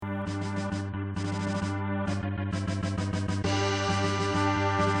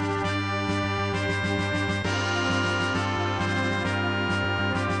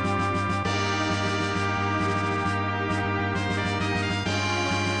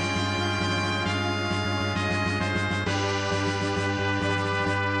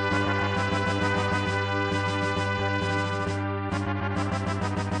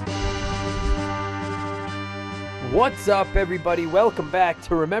What's up, everybody? Welcome back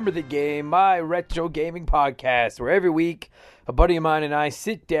to Remember the Game, my retro gaming podcast, where every week a buddy of mine and I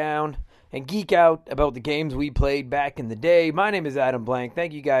sit down and geek out about the games we played back in the day. My name is Adam Blank.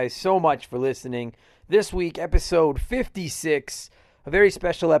 Thank you guys so much for listening. This week, episode 56, a very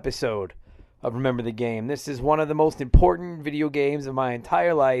special episode of Remember the Game. This is one of the most important video games of my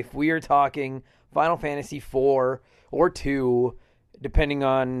entire life. We are talking Final Fantasy IV or 2, depending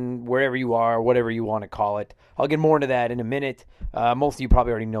on wherever you are, whatever you want to call it. I'll get more into that in a minute. Most of you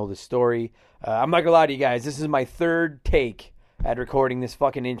probably already know the story. I'm not going to lie to you guys. This is my third take at recording this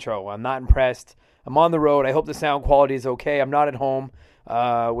fucking intro. I'm not impressed. I'm on the road. I hope the sound quality is okay. I'm not at home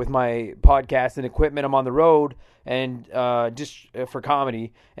with my podcast and equipment. I'm on the road and just for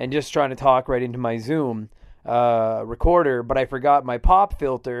comedy and just trying to talk right into my Zoom recorder, but I forgot my pop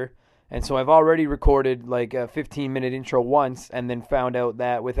filter. And so I've already recorded like a 15-minute intro once and then found out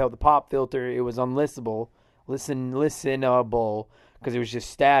that without the pop filter, it was listenable, because it was just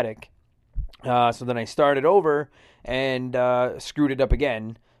static. So then I started over and screwed it up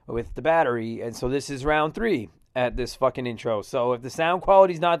again with the battery. And so this is round 3 at this fucking intro. So if the sound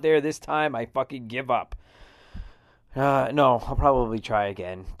quality's not there this time, I fucking give up. No, I'll probably try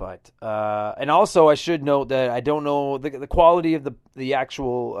again, but and also I should note that I don't know the quality of the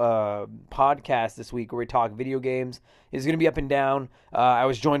actual podcast this week where we talk video games is going to be up and down. I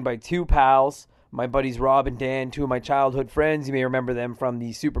was joined by 2 pals, my buddies Rob and Dan, 2 of my childhood friends. You may remember them from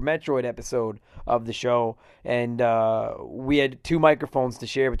the Super Metroid episode of the show, and we had 2 microphones to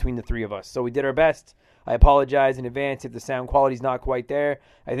share between the 3 of us, so we did our best. I apologize in advance if the sound quality is not quite there.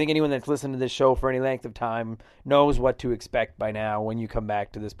 I think anyone that's listened to this show for any length of time knows what to expect by now when you come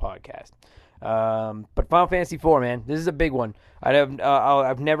back to this podcast. But Final Fantasy IV, man, this is a big one.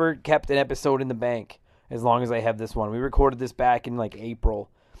 I've never kept an episode in the bank as long as I have this one. We recorded this back in like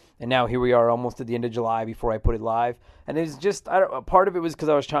April, and now here we are almost at the end of July before I put it live. And it's just part of it was because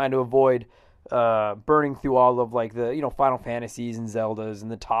I was trying to avoid burning through all of like the Final Fantasies and Zeldas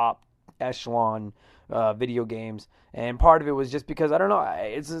and the top echelon video games, and part of it was just because I don't know.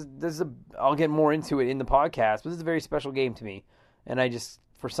 I'll get more into it in the podcast, but this is a very special game to me, and I just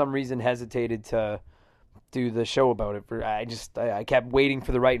for some reason hesitated to do the show about it. I kept waiting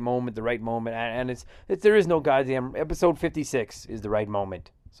for the right moment, and there is no goddamn episode 56 is the right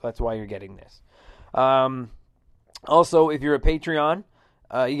moment, so that's why you're getting this. Also, if you're a Patreon.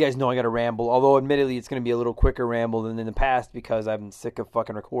 You guys know I got to ramble, although admittedly it's going to be a little quicker ramble than in the past because I'm sick of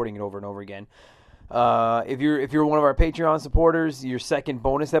fucking recording it over and over again. If you're one of our Patreon supporters, your second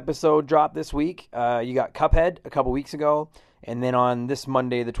bonus episode dropped this week. You got Cuphead a couple weeks ago, and then on this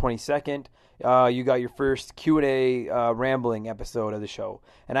Monday, the 22nd, you got your first Q&A rambling episode of the show.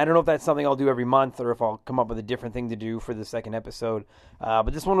 And I don't know if that's something I'll do every month or if I'll come up with a different thing to do for the second episode.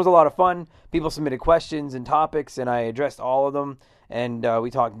 But this one was a lot of fun. People submitted questions and topics, and I addressed all of them. And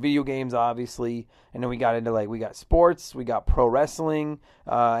we talked video games, obviously, and then we got into we got sports, we got pro wrestling.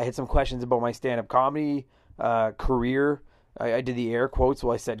 I had some questions about my stand-up comedy career. I did the air quotes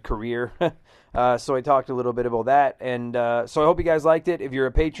while I said career. So I talked a little bit about that. And so I hope you guys liked it. If you're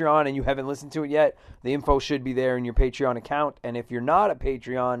a Patreon and you haven't listened to it yet, the info should be there in your Patreon account. And if you're not a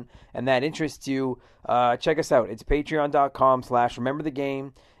Patreon and that interests you, check us out. It's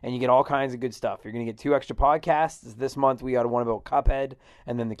patreon.com/rememberthegame. And you get all kinds of good stuff. You're going to get 2 extra podcasts. This month we got one about Cuphead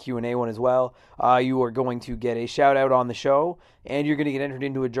and then the Q&A one as well. You are going to get a shout out on the show, and you're going to get entered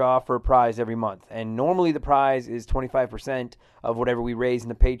into a draw for a prize every month. And normally the prize is 25% of whatever we raise in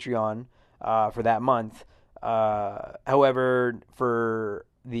the Patreon for that month. However, for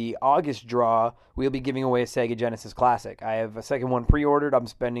the August draw, we'll be giving away a Sega Genesis Classic. I have a second one pre-ordered. I'm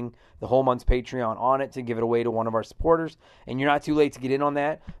spending the whole month's Patreon on it to give it away to one of our supporters, and you're not too late to get in on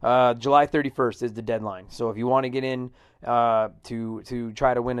that. July 31st is the deadline, so if you want to get in to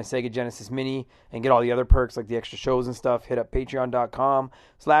try to win a Sega Genesis Mini and get all the other perks like the extra shows and stuff, hit up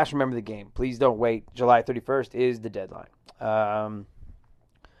patreon.com/rememberthegame. Please don't wait. July 31st is the deadline.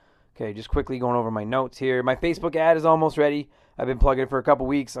 Okay, just quickly going over my notes here. My Facebook ad is almost ready. I've been plugging it for a couple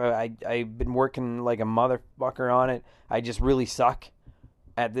weeks. I've been working like a motherfucker on it. I just really suck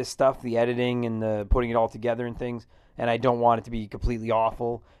at this stuff, the editing and the putting it all together and things, and I don't want it to be completely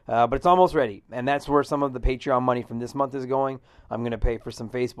awful. But it's almost ready, and that's where some of the Patreon money from this month is going. I'm going to pay for some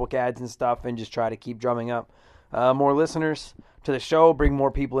Facebook ads and stuff and just try to keep drumming up more listeners to the show, bring more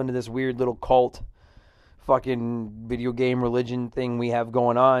people into this weird little cult fucking video game religion thing we have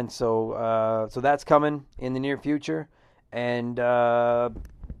going on. So that's coming in the near future. And where are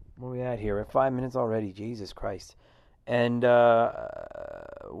we at here? We're at 5 minutes already. Jesus Christ. And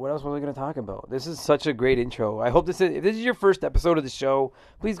what else was I going to talk about? This is such a great intro. I hope if this is your first episode of the show,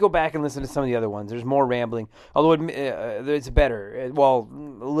 please go back and listen to some of the other ones. There's more rambling, although it's better. Well,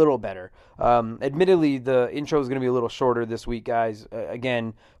 a little better. Admittedly, the intro is going to be a little shorter this week, guys.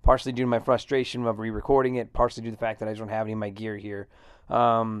 Again, partially due to my frustration of re-recording it, partially due to the fact that I don't have any of my gear here.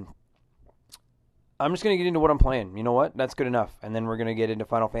 I'm just going to get into what I'm playing. You know what? That's good enough. And then we're going to get into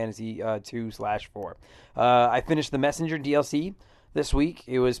Final Fantasy 2/4. I finished the Messenger DLC this week.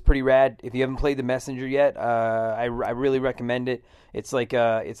 It was pretty rad. If you haven't played the Messenger yet, I really recommend it. It's like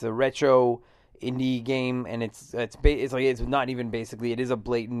it's a retro indie game, and it's not even basically. It is a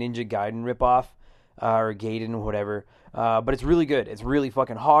blatant Ninja Gaiden ripoff, or Gaiden, whatever. But it's really good. It's really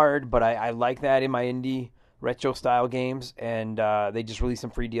fucking hard, but I like that in my indie retro style games, and they just released some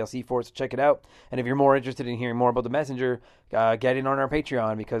free DLC for it, so check it out. And if you're more interested in hearing more about the Messenger, get in on our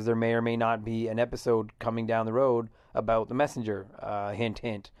Patreon, because there may or may not be an episode coming down the road about the Messenger. Hint,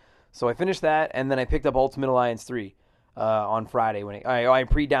 hint. So I finished that, and then I picked up Ultimate Alliance 3 on Friday. When I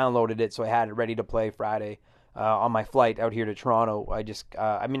pre-downloaded it, so I had it ready to play Friday on my flight out here to Toronto.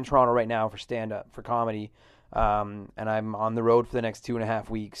 I'm in Toronto right now for stand-up, for comedy, and I'm on the road for the next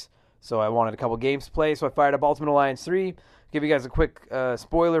 2.5 weeks. So I wanted a couple games to play, so I fired up Ultimate Alliance 3. Give you guys a quick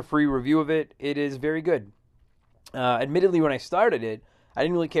spoiler-free review of it. It is very good. Admittedly, when I started it, I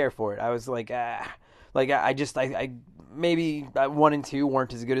didn't really care for it. I was like, maybe 1 and 2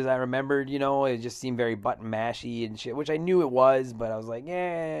 weren't as good as I remembered, you know? It just seemed very button mashy and shit, which I knew it was, but I was like,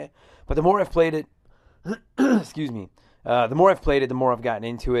 yeah. But the more I've played it, excuse me, the more I've played it, the more I've gotten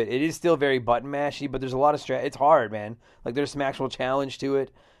into it. It is still very button mashy, but there's a lot of it's hard, man. Like, there's some actual challenge to it.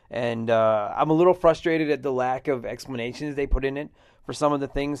 And I'm a little frustrated at the lack of explanations they put in it for some of the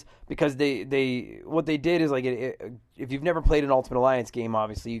things, because what they did is, like, if you've never played an Ultimate Alliance game,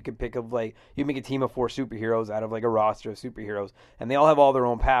 obviously you could pick up, like, you make a team of 4 superheroes out of, like, a roster of superheroes, and they all have all their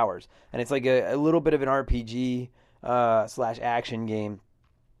own powers, and it's like a little bit of an RPG slash action game.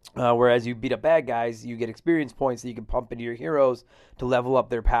 Whereas you beat up bad guys, you get experience points that you can pump into your heroes to level up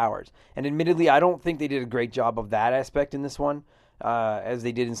their powers. And admittedly, I don't think they did a great job of that aspect in this one, as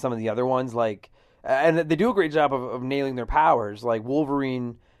they did in some of the other ones. And they do a great job of nailing their powers. Like,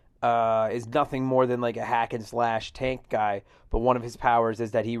 Wolverine is nothing more than like a hack and slash tank guy, but one of his powers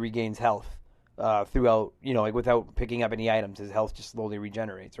is that he regains health throughout, like, without picking up any items. His health just slowly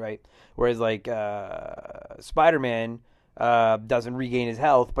regenerates, right? Whereas, like, Spider-Man doesn't regain his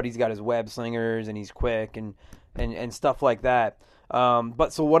health, but he's got his web slingers, and he's quick and stuff like that.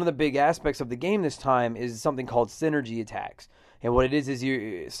 But so one of the big aspects of the game this time is something called synergy attacks. And what it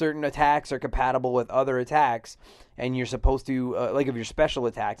is certain attacks are compatible with other attacks, and you're supposed to, like, of your special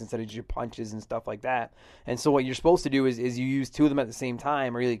attacks instead of just your punches and stuff like that. And so what you're supposed to do is you use 2 of them at the same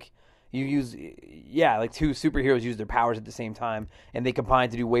time, or like you use, like 2 superheroes use their powers at the same time, and they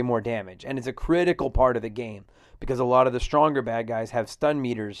combine to do way more damage. And it's a critical part of the game, because a lot of the stronger bad guys have stun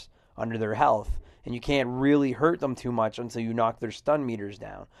meters under their health, and you can't really hurt them too much until you knock their stun meters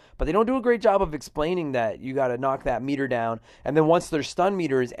down. But they don't do a great job of explaining that you got to knock that meter down, and then once their stun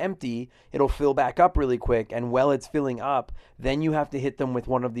meter is empty, it'll fill back up really quick, and while it's filling up, then you have to hit them with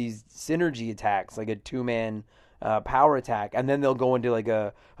one of these synergy attacks, like a 2-man power attack, and then they'll go into like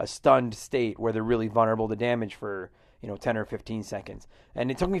a stunned state where they're really vulnerable to damage for 10 or 15 seconds. And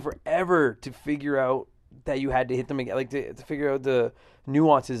it took me forever to figure out that you had to hit them again, like to figure out the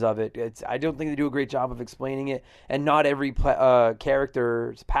nuances of it. I don't think they do a great job of explaining it, and not every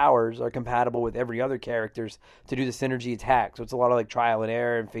character's powers are compatible with every other character's to do the synergy attack. So it's a lot of like trial and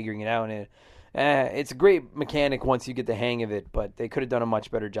error and figuring it out. And it's a great mechanic once you get the hang of it, but they could have done a much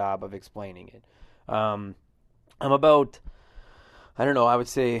better job of explaining it. I'm about, I don't know, I would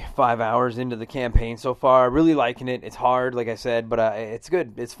say 5 hours into the campaign so far. Really liking it. It's hard, like I said, but it's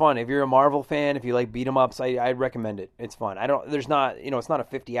good. It's fun. If you're a Marvel fan, if you like beat 'em ups, I'd recommend it. It's fun. It's not a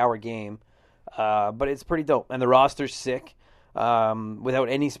 50-hour game, but it's pretty dope. And the roster's sick. Without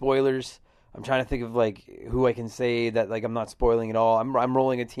any spoilers, I'm trying to think of like who I can say that like I'm not spoiling at all. I'm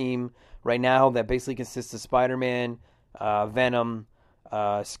rolling a team right now that basically consists of Spider-Man, Venom,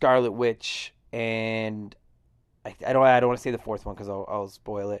 Scarlet Witch, and I don't want to say the fourth one because I'll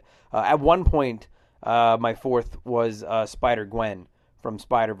spoil it. At one point, my fourth was Spider-Gwen from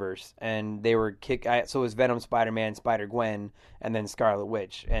Spider-Verse, and they were so it was Venom, Spider-Man, Spider-Gwen, and then Scarlet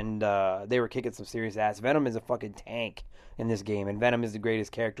Witch, and they were kicking some serious ass. Venom is a fucking tank in this game, and Venom is the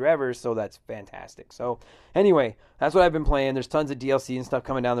greatest character ever, so that's fantastic. So anyway, that's what I've been playing. There's tons of DLC and stuff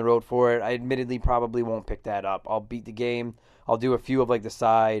coming down the road for it. I admittedly probably won't pick that up. I'll beat the game. I'll do a few of like the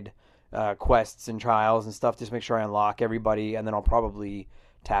side quests and trials and stuff, just make sure I unlock everybody, and then I'll probably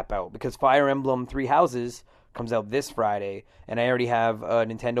tap out, because Fire Emblem Three Houses comes out this Friday, and I already have a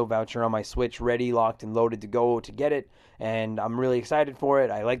Nintendo voucher on my Switch ready, locked, and loaded to go to get it, and I'm really excited for it.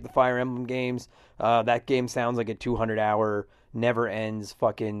 I like the Fire Emblem games. That game sounds like a 200-hour, never-ends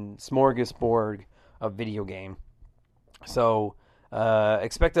fucking smorgasbord of video game. So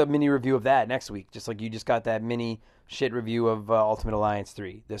expect a mini review of that next week, just like you just got that mini shit review of Ultimate Alliance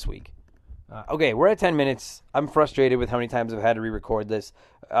 3 this week. Okay, we're at 10 minutes. I'm frustrated with how many times I've had to re-record this.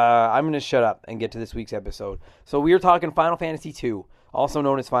 I'm going to shut up and get to this week's episode. So we are talking Final Fantasy II, also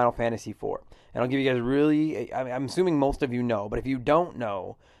known as Final Fantasy IV. And I'll give you guys I'm assuming most of you know, but if you don't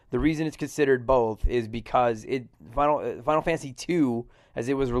know, the reason it's considered both is because Final Fantasy II, as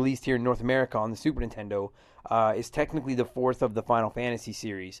it was released here in North America on the Super Nintendo, is technically the fourth of the Final Fantasy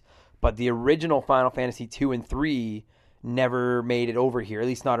series. But the original Final Fantasy II and III never made it over here, at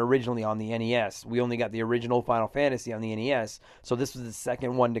least not originally on the NES. We only got the original Final Fantasy on the NES, so this was the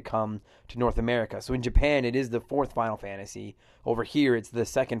second one to come to North America. So in Japan, it is the fourth Final Fantasy. Over here, it's the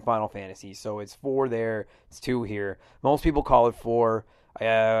second Final Fantasy. So it's 4 there, it's 2 here. Most people call it 4.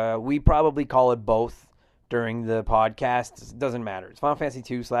 We probably call it both during the podcast. It doesn't matter. It's Final Fantasy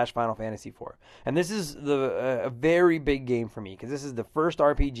 2 / Final Fantasy 4. And this is a very big game for me because this is the first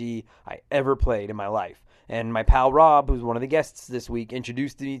RPG I ever played in my life. And my pal Rob, who's one of the guests this week,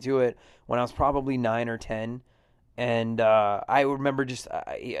 introduced me to it when I was probably 9 or 10. And I remember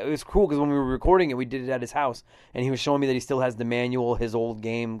it was cool because when we were recording it, we did it at his house. And he was showing me that he still has the manual, his old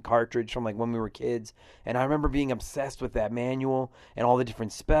game cartridge from like when we were kids. And I remember being obsessed with that manual and all the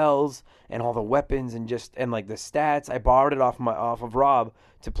different spells and all the weapons and like the stats. I borrowed it off of Rob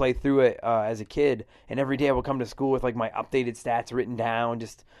to play through it as a kid. And every day I would come to school with like my updated stats written down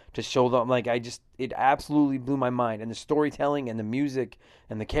just to show them. Like it absolutely blew my mind. And the storytelling and the music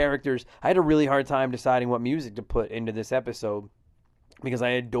and the characters. I had a really hard time deciding what music to put into this episode because I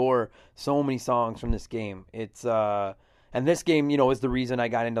adore so many songs from this game. And this game, is the reason I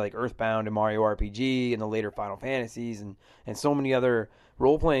got into like Earthbound and Mario RPG and the later Final Fantasies and so many other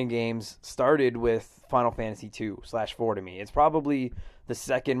role-playing games started with Final Fantasy 2 / 4 to me. It's probably the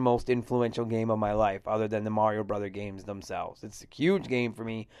second most influential game of my life other than the Mario Brother games themselves. It's a huge game for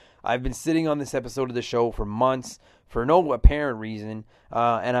me. I've been sitting on this episode of the show for months for no apparent reason,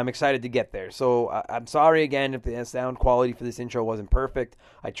 and I'm excited to get there. So I'm sorry again if the sound quality for this intro wasn't perfect.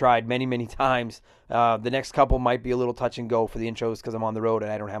 I tried many, many times. The next couple might be a little touch and go for the intros because I'm on the road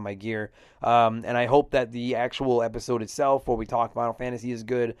and I don't have my gear. And I hope that the actual episode itself where we talk Final Fantasy is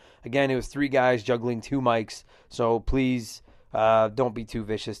good. Again, it was 3 guys juggling 2 mics, so please don't be too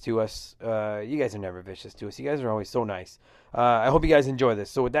vicious to us. You guys are never vicious to us. You guys are always so nice. I hope you guys enjoy this.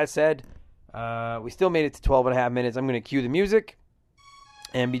 So with that said, we still made it to 12.5 minutes. I'm going to cue the music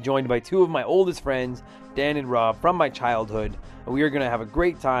and be joined by 2 of my oldest friends, Dan and Rob, from my childhood. We are going to have a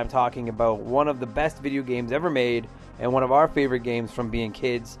great time talking about one of the best video games ever made and one of our favorite games from being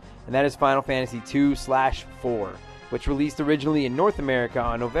kids, and that is Final Fantasy 2 / 4, which released originally in North America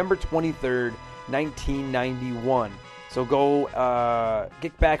on November 23rd, 1991. So go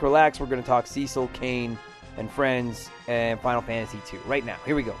kick back, relax. We're going to talk Cecil, Kane, and Friends, and Final Fantasy 2 right now.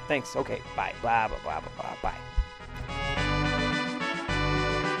 Here we go. Thanks. Okay. Bye. Blah, blah, blah, blah, blah. Bye.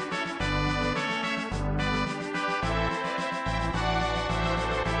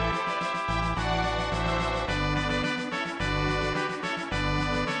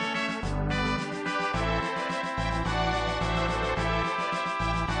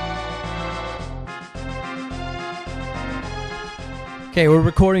 Okay, we're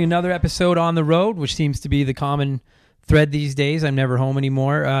recording another episode on the road, which seems to be the common thread these days. I'm never home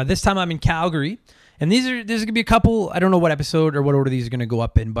anymore. This time I'm in Calgary, and there's going to be a couple, I don't know what episode or what order these are going to go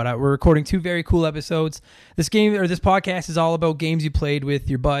up in, but we're recording 2 very cool episodes. This podcast is all about games you played with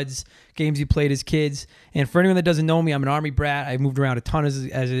your buds, games you played as kids. And for anyone that doesn't know me, I'm an Army brat. I moved around a ton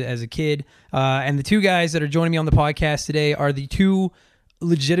as a kid. And the 2 guys that are joining me on the podcast today are the 2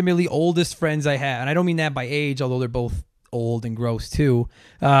 legitimately oldest friends I have. And I don't mean that by age, although they're both old and gross too.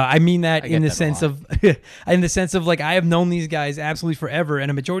 I mean that in the sense of like I have known these guys absolutely forever,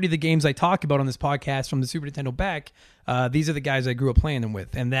 and a majority of the games I talk about on this podcast from the Super Nintendo back, these are the guys I grew up playing them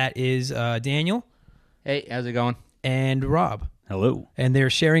with, and that is Daniel. Hey, how's it going? And Rob. Hello. And they're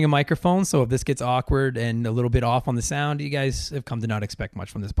sharing a microphone, so if this gets awkward and a little bit off on the sound, you guys have come to not expect much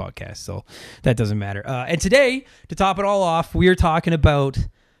from this podcast, so that doesn't matter. And today, to top it all off, we are talking about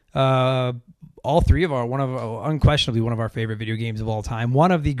all 3 of unquestionably one of our favorite video games of all time,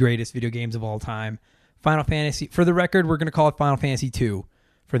 one of the greatest video games of all time, Final Fantasy. For the record, we're going to call it Final Fantasy 2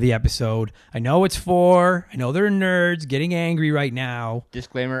 for the episode. I know it's 4. I know they're nerds getting angry right now.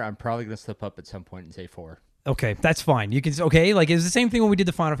 Disclaimer, I'm probably going to slip up at some point and say 4. Okay, that's fine. You can okay, like it's the same thing when we did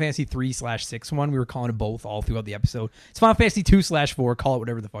the Final Fantasy 3/6 one. We were calling it both all throughout the episode. It's Final Fantasy 2/4. Call it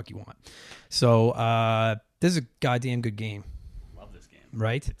whatever the fuck you want. So this is a goddamn good game, Love this game.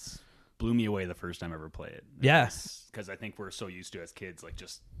 right? It's blew me away the first time I ever played it. Yeah. Because I think we're so used to as kids, like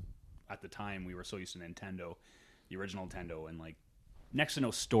just at the time we were so used to Nintendo, the original Nintendo, and like next to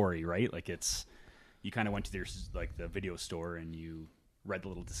no story, right? Like it's you kind of went to their like the video store and you read the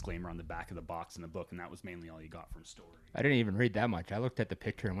little disclaimer on the back of the box in the book, and that was mainly all you got from story. I didn't even read that much. I looked at the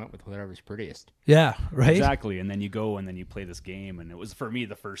picture and went with whatever was prettiest. Yeah, right. Exactly, and then you go and then you play this game, and it was for me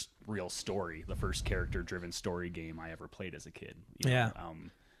the first real story, the first character-driven story game I ever played as a kid. You know? Yeah.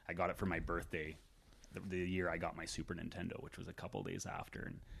 I got it for my birthday, the year I got my Super Nintendo, which was a couple days after,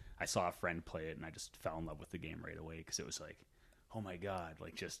 and I saw a friend play it, and I just fell in love with the game right away because it was like, oh my god,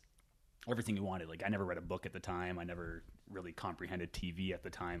 like just everything you wanted. Like I never read a book at the time. I never really comprehended TV at the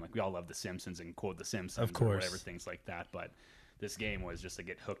time. Like we all loved The Simpsons and quote The Simpsons, Of course, or whatever, things like that. But this game was just like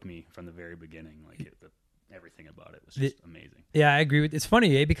it hooked me from the very beginning. Like everything about it was just amazing. Yeah, I agree with. It's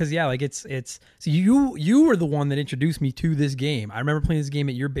funny, because yeah, like it's. So you were the one that introduced me to this game. I remember playing this game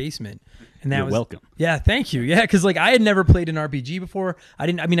at your basement, and that You're was welcome. Yeah, thank you. Yeah, because like I had never played an RPG before. I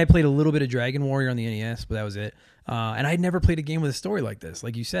played a little bit of Dragon Warrior on the NES, but that was it. And I'd never played a game with a story like this,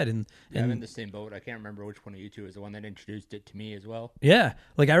 like you said. And I'm in the same boat. I can't remember which one of you two is the one that introduced it to me as well. yeah,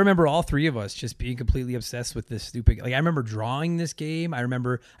 like I remember all three of us just being completely obsessed with this stupid. Like I remember drawing this game. I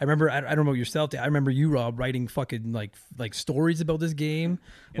remember. I don't know about yourself. I remember you, Rob, writing fucking like stories about this game.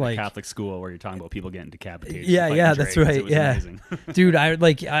 In like a Catholic school where you're talking about people getting decapitated. Yeah, fighting yeah, that's dragons. right. It was Yeah, amazing. dude,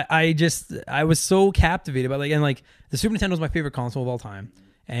 I was so captivated by the Super Nintendo is my favorite console of all time.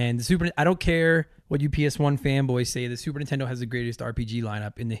 And I don't care what you PS1 fanboys say, the Super Nintendo has the greatest RPG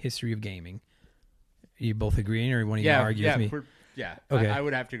lineup in the history of gaming. You both agreeing, or one of you argue with me? Okay. I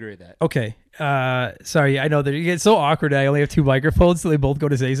would have to agree with that. Okay. Sorry, I know that you get so awkward. I only have two microphones, so they both go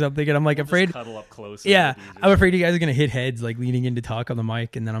to say something, and I'm like afraid. Just cuddle up close. Yeah, I'm afraid you guys are gonna hit heads, like leaning in to talk on the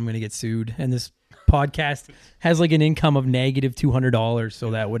mic, and then I'm gonna get sued. And this podcast has like an income of negative $200,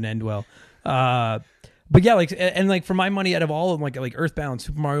 so that wouldn't end well. But yeah, like for my money, out of all of them, like Earthbound,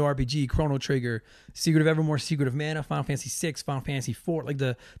 Super Mario RPG, Chrono Trigger, Secret of Evermore, Secret of Mana, Final Fantasy 6, Final Fantasy 4, like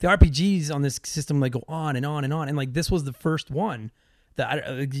the RPGs on this system like go on and on and on, and like this was the first one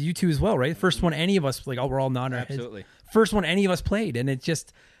that you two as well, right? First one any of us we're all nodding our heads. Absolutely. First one any of us played, and it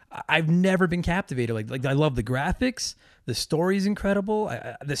just I've never been captivated. Like I love the graphics, the story's incredible,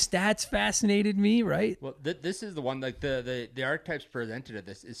 the stats fascinated me, right? Well, this is the one, like the archetypes presented of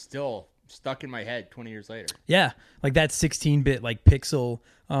this is still stuck in my head 20 years later. Yeah, like that 16-bit like pixel.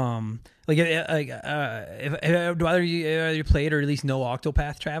 Do either you play it or at least know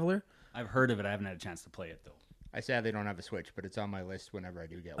Octopath Traveler? I've heard of it. I haven't had a chance to play it though. I sadly don't have a Switch, but it's on my list whenever I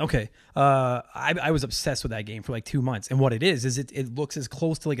do get one. Okay. I was obsessed with that game for like 2 months, and what it is it looks as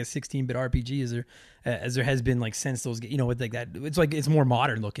close to like a 16-bit RPG as there has been like since those, with like that. It's more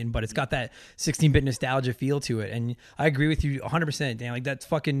modern looking, but it's got that 16-bit nostalgia feel to it. And I agree with you 100%, Dan. Like that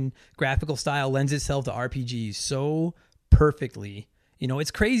fucking graphical style lends itself to RPGs so perfectly.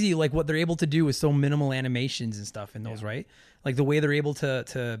 It's crazy like what they're able to do with so minimal animations and stuff in those, right? Like the way they're able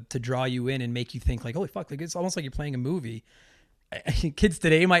to draw you in and make you think like, holy fuck, like it's almost like you're playing a movie. Kids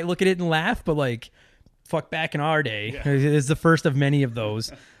today might look at it and laugh, but like, fuck, back in our day, it's the first of many of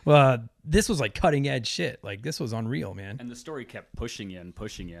those. This was like cutting edge shit. Like this was unreal, man. And the story kept pushing you and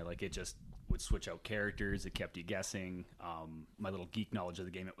pushing you. Like it just would switch out characters. It kept you guessing. My little geek knowledge of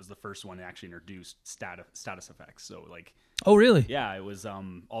the game, it was the first one to actually introduce status effects. So like, oh really? Yeah, it was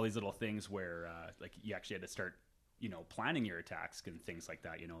all these little things where like you actually had to start, planning your attacks and things like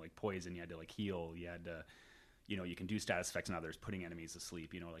that. Like poison, you had to like heal. You had to, you can do status effects on others, putting enemies to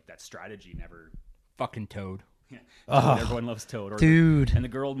sleep. Like that strategy never. Fucking Toad. Yeah, everyone loves Toad, dude, and the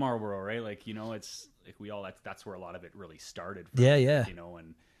girl Marlboro, right? Like it's like we all that's where a lot of it really started. From, yeah.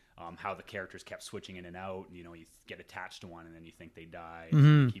 And how the characters kept switching in and out. And, you get attached to one, and then you think they die, Mm-hmm.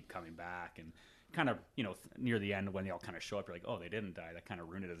 and you keep coming back, and kind of near the end when they all kind of show up, you're like, oh, they didn't die. That kind of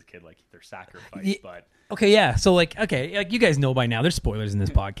ruined it as a kid, like their sacrifice. But okay, yeah. So like you guys know by now, there's spoilers in this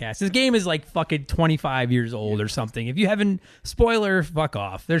podcast. This game is like fucking 25 years old or something. If you haven't, spoiler, fuck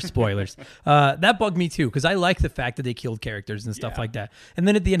off. There's spoilers. That bugged me too, because I like the fact that they killed characters and stuff like that. And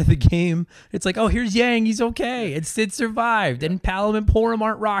then at the end of the game, it's like, oh, here's Yang, he's okay, and Sid survived, and Palom and Porum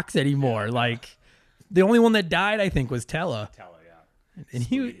aren't rocks anymore. Like the only one that died, I think, was Tella. And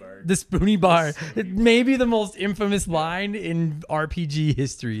the Spoonie Bard, maybe the most infamous line in RPG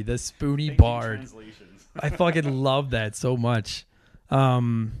history, the Spoonie Bard. I fucking love that so much.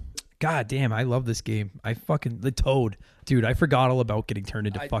 God damn, I love this game. The Toad, dude. I forgot all about getting turned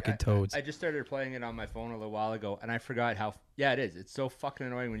into fucking toads. I just started playing it on my phone a little while ago, and I forgot how. Yeah, it is. It's so fucking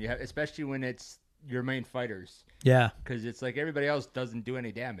annoying when you have, especially when it's your main fighters, Yeah, because it's like everybody else doesn't do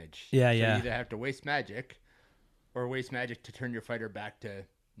any damage. Yeah, so yeah. You either have to waste magic, or waste magic to turn your fighter back to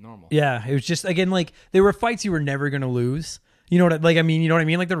normal. yeah. It was just again like there were fights you were never gonna lose. You know what? Like I mean, you know what I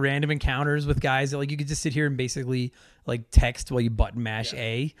mean? Like the random encounters with guys that like you could just sit here and basically like text while you button mash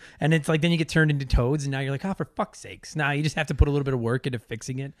A, and it's like then you get turned into toads, and now you're like, oh, for fuck's sakes! Now you just have to put a little bit of work into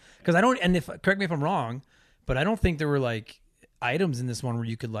fixing it. Because I don't, and if correct me if I'm wrong, but I don't think there were like items in this one where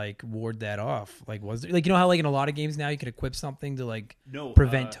you could like ward that off. Like was there like you know how like in a lot of games now you could equip something to like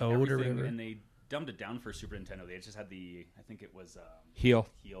prevent toad or everything- whatever. And they dumbed it down for Super Nintendo. They just had I think it was Heal.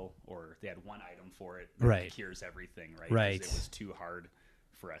 or they had one item for it. Right. That cures everything, right? 'Cause Right. It was too hard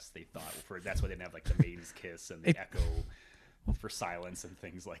for us, they thought. That's why they didn't have like the Maiden's Kiss and the Echo for silence and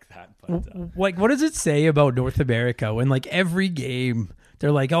things like that. But Like, what does it say about North America when, like, every game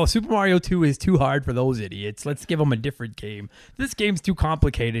they're like, "Oh, Super Mario 2 is too hard for those idiots. Let's give them a different game. This game's too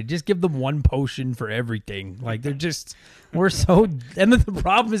complicated. Just give them one potion for everything." Like, we're so. And the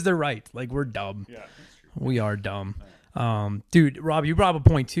problem is they're right. Like, we're dumb. yeah, that's true. We are dumb. Dude, Rob, you brought up a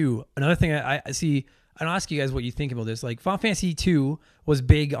point too. Another thing I see. I'll ask you guys what you think about this. Like, Final Fantasy 2 was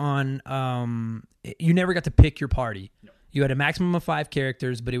big on. You never got to pick your party. No. You had a maximum of 5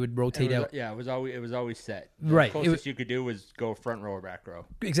 characters, but it would rotate out. Yeah, it was always set. Right. The closest you could do was go front row or back row.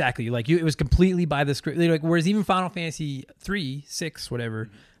 Exactly. Like it was completely by the script. Like whereas even Final Fantasy 3, 6, whatever.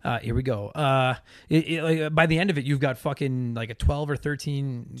 Here we go. Like, by the end of it, you've got fucking like a 12 or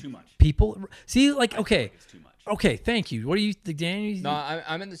 13 Too much. people. See, like okay, It's too much. okay. Thank you. What do you think, Danny? No,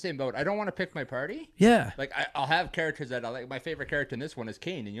 I'm in the same boat. I don't want to pick my party. Yeah. Like I'll have characters that I like. My favorite character in this one is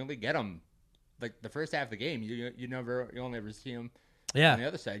Kane, and you only get him like the first half of the game. You only ever see him Yeah. on the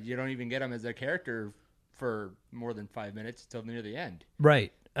other side. You don't even get him as a character for more than 5 minutes till near the end.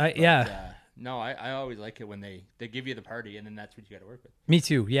 Right. Yeah. No, I always like it when they give you the party and then that's what you got to work with. Me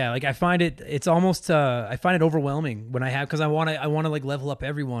too. Yeah, like I find it's almost I find it overwhelming when I have because I want to like level up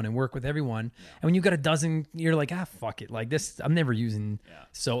everyone and work with everyone. And when you got a dozen, you're like, fuck it. Like this, I'm never using. Yeah.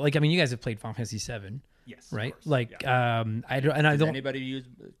 So like I mean, you guys have played Final Fantasy 7, Yes. of right? course. Like Yeah. I don't. Anybody use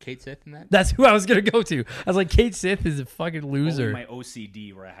Kate Sith in that? That's who I was gonna go to. I was like, Kate Sith is a fucking Only loser. my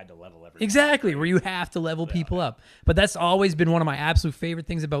OCD where I had to level everything. Exactly, where you have to level people up. But that's always been one of my absolute favorite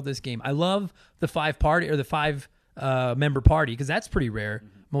things about this game. I love the 5 member party because that's pretty rare.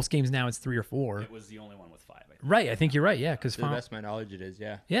 Most games now it's 3 or 4. It was the only one with 5. I think. Right, I think you're right. Yeah, because To the best of my knowledge, it is.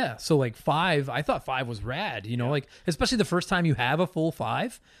 Yeah. yeah, so like 5, I thought 5 was rad. You know, like especially the first time you have a full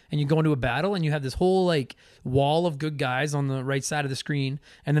 5 and you go into a battle and you have this whole like wall of good guys on the right side of the screen,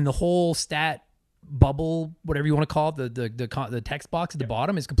 and then the whole stat bubble, whatever you want to call it, the text box at the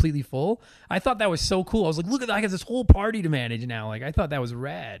bottom is completely full. I thought that was so cool. I was like, look at that, I got this whole party to manage now. Like I thought that was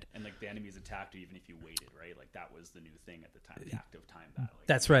rad. And like the enemies attacked you even if you waited, right? Like that was the new thing at the time, the active time battle. Like,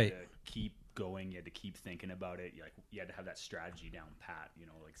 That's you had right. to keep going. You had to keep thinking about it. You had to have that strategy down pat. You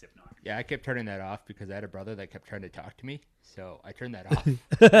know, like if not, Yeah, I kept turning that off because I had a brother that kept trying to talk to me, so I turned that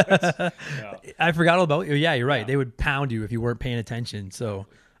off. I forgot all about you. Yeah, you're right. They would pound you if you weren't paying attention. So,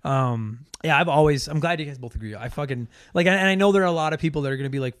 yeah, I'm glad you guys both agree. I fucking like, and I know there are a lot of people that are going to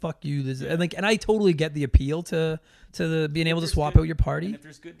be like, fuck you. This, and I totally get the appeal to the being able to there's swap good- out your party. And if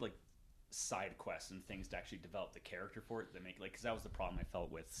there's good like side quests and things to actually develop the character for it, that make like because that was the problem I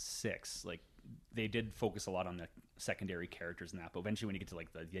felt with 6. Like they did focus a lot on the secondary characters in that, but eventually when you get to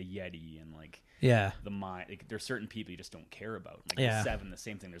like the Yeti and like Yeah. the mind, like, there's certain people you just don't care about. Like Yeah. in 7, the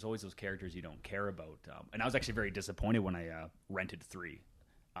same thing. There's always those characters you don't care about. And I was actually very disappointed when I rented 3.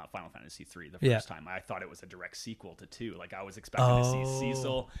 Final Fantasy 3 the first time. I thought it was a direct sequel to 2. Like I was expecting to see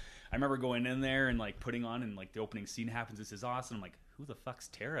Cecil. I remember going in there and like putting on and like the opening scene happens. This is awesome. I'm like, who the fuck's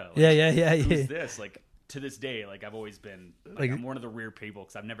Terra? Like, Yeah. Who's this? Like to this day, like I've always been Like- I'm one of the weird people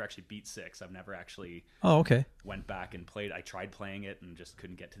because I've never actually beat 6. I've never actually Oh, okay. went back and played. I tried playing it and just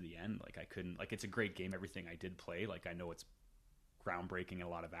couldn't get to the end. Like I couldn't. Like it's a great game. Everything I did play, like I know it's groundbreaking in a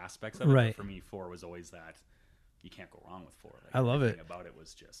lot of aspects of it. Right. But for me, 4 was always that. You can't go wrong with 4. Like, I love everything it. About it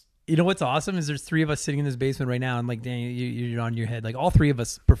was just. You know what's awesome is there's 3 of us sitting in this basement right now, and like, Danny, you're on your head. Like all 3 of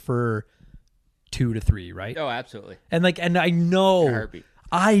us prefer 2 to 3, right? Oh, absolutely. And like, and I In a know. heartbeat.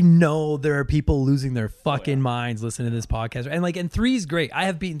 I know there are people losing their fucking minds listening to this podcast. And like, and 3's great. I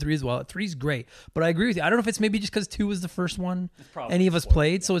have beaten 3 as well. 3's great. But I agree with you. I don't know if it's maybe just because 2 was the first one probably any of us spoiled,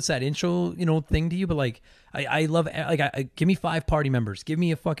 played. So it's that intro, thing to you. But like, I love, like, give me 5 party members. Give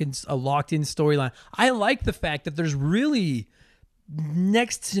me a locked in storyline. I like the fact that there's really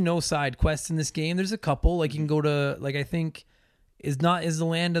next to no side quests in this game. There's a couple. Like, you can go to, like, I think is the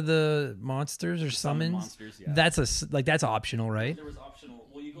land of the monsters or Summon summons. monsters, yeah. That's optional, right? There was optional.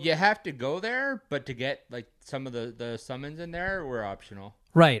 Well, you go You have to go there, but to get like some of the summons in there were optional.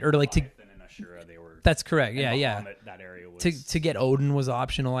 Right, or like to. Leviathan and Ashura, they were. That's correct. Yeah, and yeah. Bahamut, that area was. To get Odin was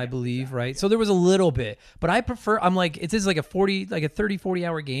optional, I believe, right? So there was a little bit, but I'm like, it is like a 30, 40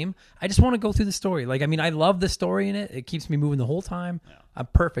 hour game. I just want to go through the story. Like, I mean, I love the story in it. It keeps me moving the whole time. Yeah. I'm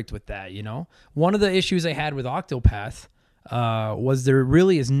perfect with that, you know? One of the issues I had with Octopath was there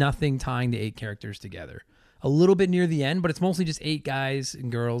really is nothing tying the 8 characters together. A little bit near the end, but it's mostly just 8 guys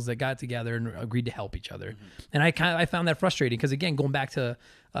and girls that got together and agreed to help each other. And I found that frustrating because, again, going back to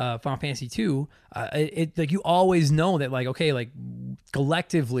Final Fantasy 2, it like you always know that, like, okay, like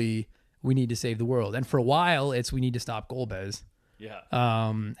collectively we need to save the world, and for a while it's we need to stop Golbez. Yeah.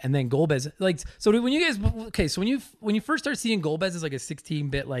 And then Golbez, like, so when you guys, okay, so when you first start seeing Golbez as like a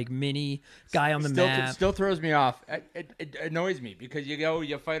 16-bit like mini guy on the map, Still throws me off. It annoys me because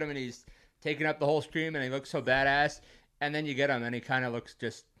you fight him and he's taking up the whole screen and he looks so badass, and then you get him and he kind of looks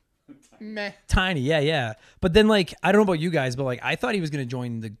just meh. tiny, yeah. But then, like, I don't know about you guys, but like, I thought he was gonna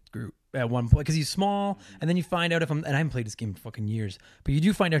join the group at one point because he's small, and then you find out and I haven't played this game in fucking years, but you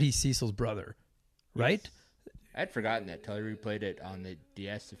do find out he's Cecil's brother, right? I'd forgotten that till I replayed it on the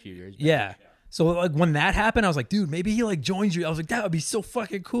DS a few years back. Yeah. So like when that happened, I was like, dude, maybe he like joins you. I was like, that would be so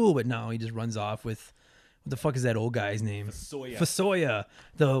fucking cool. But no, he just runs off with what the fuck is that old guy's name? Fasoya,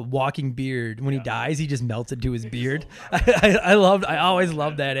 the walking beard. When he dies, he just melts into his beard. I always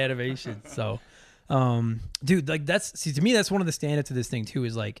loved that animation. So, dude, like to me, that's one of the standouts of this thing too.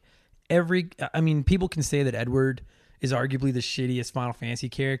 Is like people can say that Edward is arguably the shittiest Final Fantasy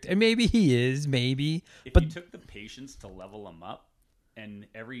character, and maybe he is, If you took the patience to level him up, and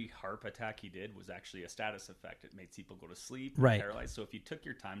every harp attack he did was actually a status effect. It made people go to sleep, Right. paralyzed. So if you took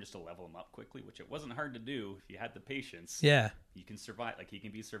your time just to level him up quickly, which it wasn't hard to do if you had the patience, yeah. you can survive. Like, he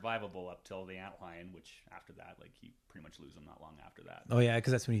can be survivable up till the Antlion, which after that, like, you pretty much lose him not long after that. Oh yeah,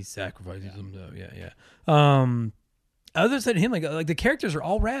 because that's when he sacrifices him. So, yeah. Other than him, like the characters are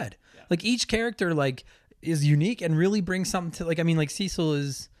all rad. Yeah. Like each character like is unique and really brings something to, like, I mean, like Cecil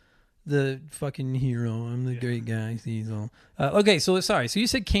is the fucking hero. I'm the great guy, Cecil. Okay, so sorry. So you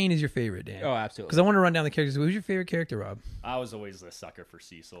said Kain is your favorite, Dan? Oh, absolutely. Because I want to run down the characters. Who's your favorite character, Rob? I was always a sucker for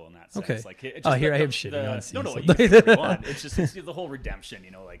Cecil in that sense. Okay. Like, it Oh, just, here I am shitting on Cecil. No, you can do whatever you want. It's just the whole redemption,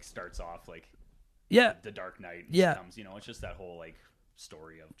 like, starts off like Yeah. the Dark Knight. Yeah. Comes, it's just that whole like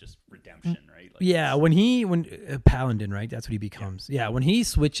story of just redemption, right? Like, Yeah, when Paladin, right? That's what he becomes. Yeah, when he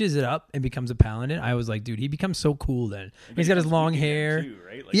switches it up and becomes a Paladin, I was like, dude, he becomes so cool then. He's got his long hair. too,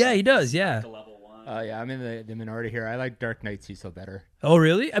 right? Like, Yeah, he does. Yeah. to level 1. Yeah, I'm in the minority here. I like Dark Knight Cecil better. Oh,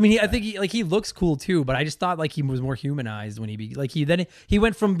 really? I mean, I think he looks cool too, but I just thought like he was more humanized when he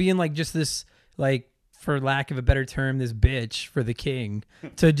went from being like just this, like, for lack of a better term, this bitch for the king,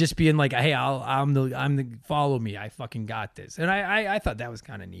 to just being like, hey, I'm the follow me. I fucking got this. And I thought that was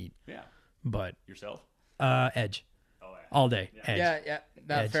kind of neat. Yeah. But Yourself? Edge. Oh, yeah. All day. Edge. Yeah.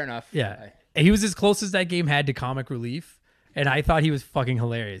 Edge. Fair enough. Yeah. He was as close as that game had to comic relief, and I thought he was fucking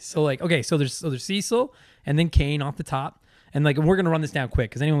hilarious. So like, okay, so there's Cecil and then Kain off the top. And like, we're going to run this down quick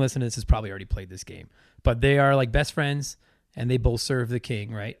because anyone listening to this has probably already played this game. But they are like best friends and they both serve the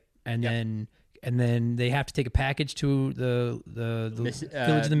king, right? And then they have to take a package to the Village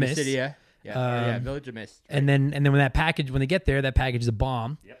of the Mist. Mystidia. Yeah, Village of Mist. And then when they get there, that package is a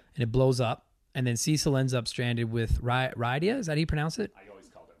bomb. Yep. And it blows up. And then Cecil ends up stranded with Rydia. Is that how you pronounce it? I always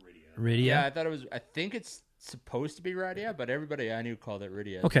called it Rydia. Rydia. Yeah, I think it's supposed to be Rydia, but everybody I knew called it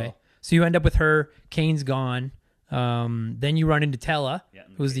Rydia. Okay. So you end up with her. Kane's gone. Then you run into Tella,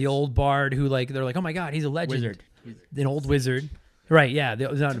 who's the old bard who, like, they're like, oh my god, he's a legend. Wizard. An old wizard. Right, yeah.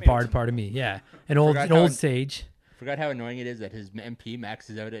 Not a bard, pardon me. Yeah. An old sage. Forgot how annoying it is that his MP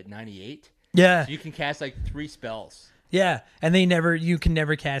maxes out at 98. Yeah. So you can cast like 3 spells. Yeah. And you can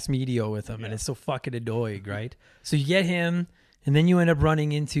never cast Meteor with him, and it's so fucking annoying, right? So you get him, and then you end up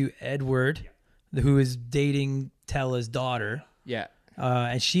running into Edward, who is dating Tella's daughter. Yeah.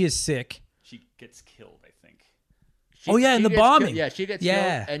 And she is sick. She gets killed, I think. In the bombing. She gets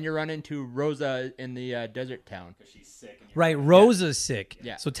killed, and you run into Rosa in the desert town. She's sick. And Right, Rosa's sick.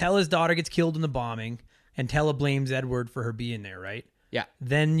 Yeah. So Tella's daughter gets killed in the bombing, and Tella blames Edward for her being there, right? Yeah.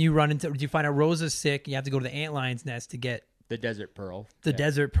 Then you find out Rosa's sick. You have to go to the Antlion's Nest to get The Desert Pearl.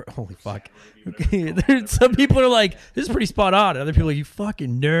 Holy fuck. Some people are like, this is pretty spot on. And other people are like, you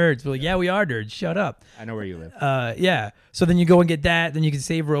fucking nerds. We're like, yeah, we are nerds. Shut up. I know where you live. Yeah. So then you go and get that. Then you can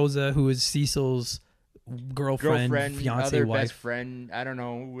save Rosa, who is Cecil's girlfriend, fiance, other wife. best friend. I don't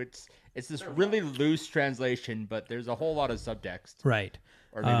know. It's this really loose translation, but there's a whole lot of subtext. Right.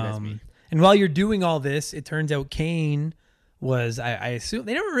 Or maybe that's me. And while you're doing all this, it turns out Kain was I assume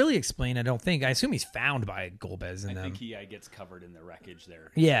they never really explain. I don't think. I assume he's found by Golbez and I them. think he gets covered in the wreckage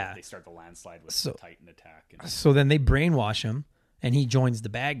there. Yeah. They start the landslide with So- the Titan attack. And So then they brainwash him, and he joins the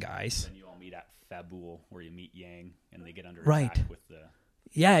bad guys. then you all meet at Fabul, where you meet Yang, and they get under Right. attack with the...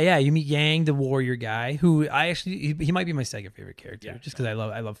 Yeah. You meet Yang, the warrior guy, who I actually he might be my second favorite character, Yeah. just because I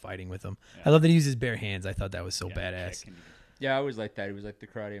love fighting with him. Yeah. I love that he uses bare hands. I thought that was so yeah, badass. kick and- Yeah, I always liked that. He was like the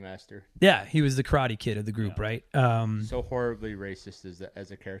karate master. Yeah, he was the karate kid of the group, Yeah. right? So horribly racist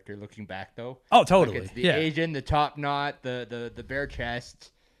as a character. Looking back though, Oh, totally. Like it's the yeah. Asian, the top knot, the bare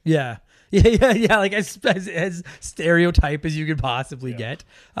chest. Yeah. Like as stereotype as you could possibly get.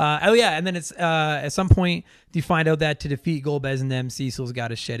 And then it's at some point you find out that to defeat Golbez and them, Cecil's got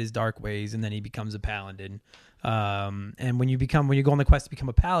to shed his dark ways, and then he becomes a paladin. And when you go on the quest to become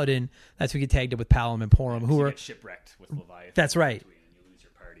a paladin, that's when you get tagged up with Palom and Porum, who you are get shipwrecked with Leviathan. That's right. in between, and you lose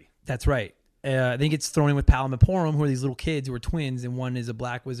your party. That's right. Then he gets thrown in with Palom and Porum, who are these little kids who are twins, and one is a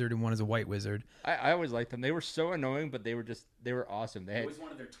black wizard and one is a white wizard. I always liked them. They were so annoying, but they were awesome. They You had always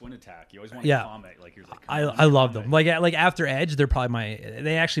wanted their twin attack. You always wanted Yeah. to combat. Like, you're like, I love them. Like after Edge, they're probably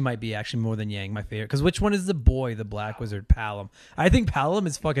they actually might be more than Yang my favorite. Because which one is the boy, the black wizard, Palom? I think Palom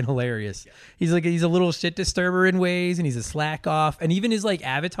is fucking hilarious. He's a little shit disturber in ways, and he's a slack off. And even his like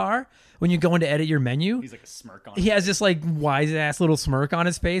avatar, when you go in to edit your menu, He's like a smirk on he has this like wise ass little smirk on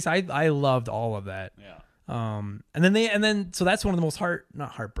his face. I loved all of that. Yeah. And then so that's one of the most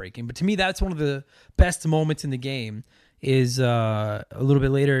not heartbreaking, but to me that's one of the best moments in the game. Is a little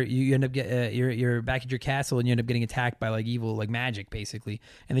bit later you end up you're back at your castle and you end up getting attacked by like evil like magic basically,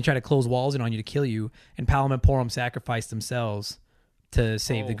 and they try to close walls in on you to kill you. And Palom and Porum sacrifice themselves to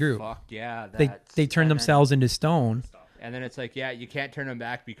save the group. Fuck yeah, They turn themselves into stone. And then it's like, yeah, you can't turn them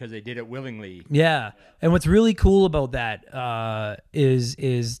back because they did it willingly. Yeah. And what's really cool about that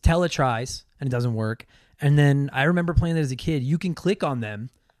is Tella tries and it doesn't work. And then I remember playing that as a kid. You can click on them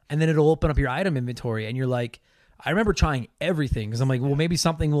and then it'll open up your item inventory. And you're like, I remember trying everything because I'm like, well, maybe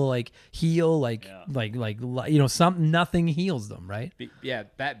something will like heal, nothing heals them, right?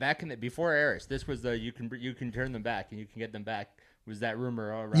 Back in before Eris, this was the you can turn them back and you can get them back. Was that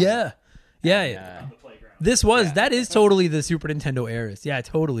rumor all around? Yeah. Yeah. On the playground. That is totally the Super Nintendo Eris. Yeah,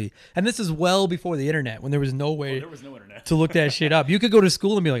 totally. And this is well before the internet when there was no way There was no internet. to look that shit up. You could go to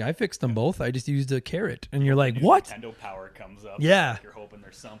school and be like, I fixed them both. I just used a carrot. And you're like, what? Nintendo Power comes up. Yeah. You're hoping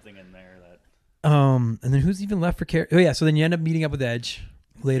there's something in there that... And then who's even left for carrot? Oh yeah, so then you end up meeting up with Edge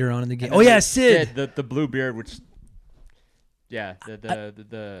later on in the game. Oh yeah, Sid. the blue beard, which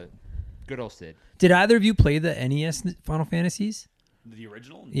the good old Sid. Did either of you play the NES Final Fantasies? The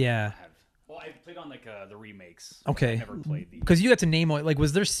original? Yeah. I have. Well, I played on like the remakes. Okay. I never played the... Because you got to name like,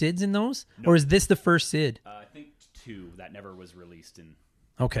 was there Sids in those, or is this the first Sid? I think 2 that never was released in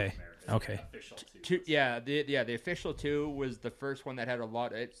Okay. America. Okay. Official 2. The official 2 was the first one that had a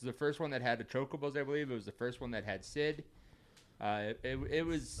lot. It's the first one that had the chocobos, I believe. It was the first one that had Sid. It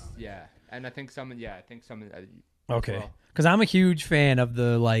was and I think some. Okay. well. Because I'm a huge fan of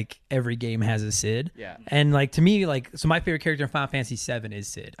the like every game has a Sid. Yeah. And like to me, like my favorite character in Final Fantasy VII is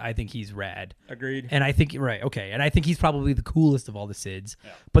Sid. I think he's rad. Agreed. And I think right, okay, and I think he's probably the coolest of all the Sids.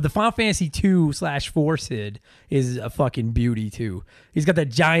 Yeah. But the Final Fantasy 2/4 Sid is a fucking beauty too. He's got that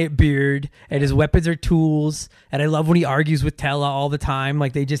giant beard, and his weapons are tools. And I love when he argues with Tella all the time,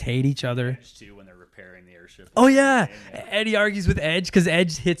 like they just hate each other. Edge 2 when they're repairing the airship. Oh yeah, and he argues with Edge because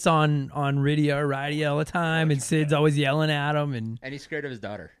Edge hits on Rydia or Rydia all the time, and Sid's always yelling at him. And he's scared of his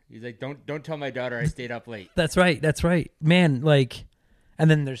daughter. He's like, don't tell my daughter I stayed up late. that's right, man. Like. And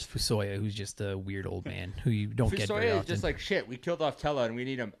then there's Fusoya, who's just a weird old man who you don't get very Fusoya often. is just like, shit, we killed off Tella and we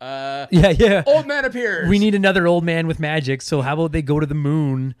need him. Yeah. Old man appears. We need another old man with magic, so how about they go to the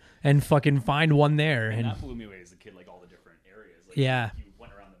moon and fucking find one there? And And that blew me away as a kid, like all the different areas. Like, Yeah. You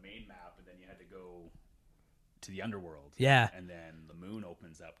went around the main map, and then you had to go to the underworld. Yeah. And then the moon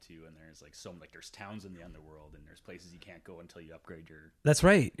opens up to you, and there's like there's towns in the underworld, and there's places you can't go until you upgrade your that's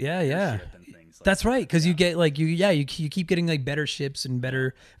right. Yeah. ship and things. Like That's right, because you Yeah. get like you keep getting like better ships and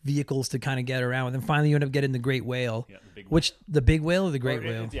better vehicles to kind of get around, and then finally you end up getting the Great Whale, Yeah, the big which the Big Whale or the Great Or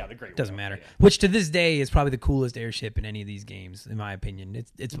Whale yeah, the Great doesn't Whale, matter. yeah. Which to this day is probably the coolest airship in any of these games, in my opinion.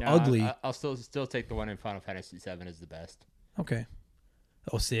 It's No, ugly. I'll still take the one in Final Fantasy VII as the best. Okay.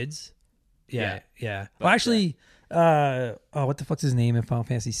 Oh, Sid's? Yeah. Yeah. Well, actually, what the fuck's his name in Final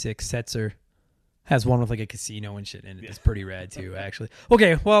Fantasy VI? Setzer has one with like a casino and shit in it. It's pretty rad too, actually.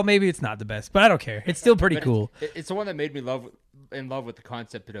 Okay, well, maybe it's not the best, but I don't care. It's still pretty But cool. It's the one that made me in love with the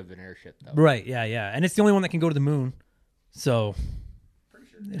concept of an airship, though. Right, yeah. And it's the only one that can go to the moon. So,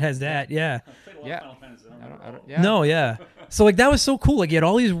 It has that, yeah. Played a lot Yeah. of Final Fantasy. I don't, yeah. No, yeah. So like that was so cool. Like you had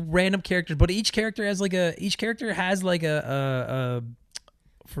all these random characters, but each character has like a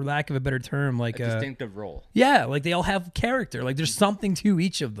for lack of a better term, like A distinctive role. yeah, like they all have character. Like there's something to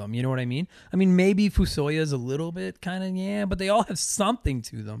each of them. You know what I mean? I mean, maybe Fusoya's a little bit kind of, yeah, but they all have something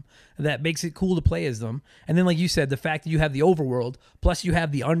to them that makes it cool to play as them. And then, like you said, the fact that you have the overworld, plus you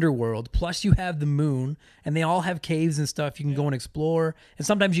have the underworld, plus you have the moon, and they all have caves and stuff you can go and explore. And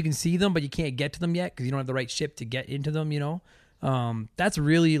sometimes you can see them, but you can't get to them yet because you don't have the right ship to get into them, you know? That's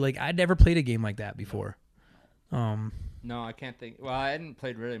really, like, I'd never played a game like that before. No, I can't think. Well, I hadn't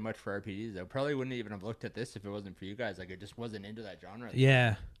played really much for RPGs. I probably wouldn't even have looked at this if it wasn't for you guys. Like, I just wasn't into that genre.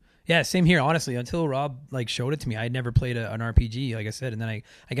 Yeah. Yeah, same here, honestly. Until Rob like showed it to me, I had never played an RPG, like I said, and then I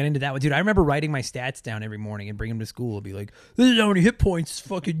got into that one. Dude, I remember writing my stats down every morning and bring them to school and be like, this is how many hit points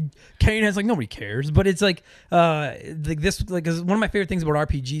fucking Kane has. Like, nobody cares. But it's like this, like, 'cause one of my favorite things about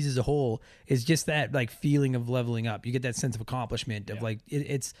RPGs as a whole is just that like feeling of leveling up. You get that sense of accomplishment of like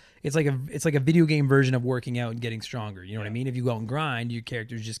it's like a video game version of working out and getting stronger. You know what I mean? If you go out and grind, your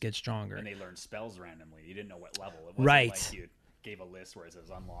characters just get stronger. And they learn spells randomly. You didn't know what level. It wasn't Right. like you gave a list where it says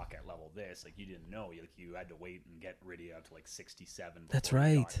unlock at level this. Like you didn't know. You had to wait and get Rydia up to like 67. That's before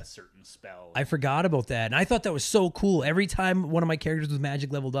you right. got a certain spell. I forgot about that. And I thought that was so cool. Every time one of my characters was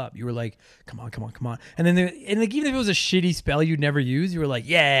magic leveled up, you were like, come on, come on, come on. And then, and like, even if it was a shitty spell you'd never use, you were like,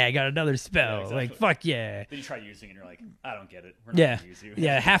 yeah, I got another spell. exactly. Like, fuck yeah. Then you try using it and you're like, I don't get it. We're not Yeah. gonna use you.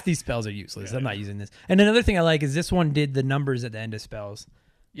 Yeah, half these spells are useless. I'm not using this. And another thing I like is this one did the numbers at the end of spells.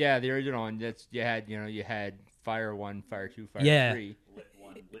 Yeah, the original one. That's you had Fire 1, Fire 2, Fire Yeah. 3. Lit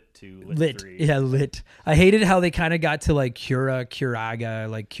 1, Lit 2, Lit, Lit. 3. Yeah, lit. I hated how they kind of got to like Cura, Curaga,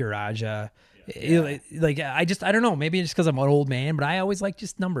 like Curaja. Like I don't know. Maybe it's just because I'm an old man, but I always like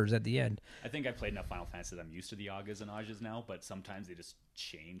just numbers at the end. I think I played enough Final Fantasy that I'm used to the Agas and Ajas now, but sometimes they just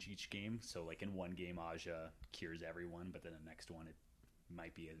change each game. So like in one game, Aja cures everyone, but then the next one it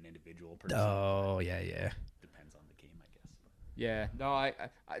might be an individual person. Oh yeah, yeah. Depends on the game, I guess. Yeah, no, I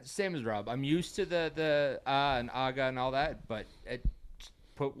same as Rob. I'm used to the and Aga and all that, but it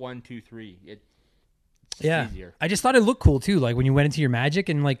put 1, 2, 3. It's Yeah, easier. I just thought it looked cool too. Like when you went into your magic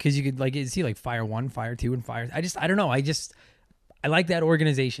and like, cause you could like see like Fire 1, Fire 2, and Fire. I don't know. I like that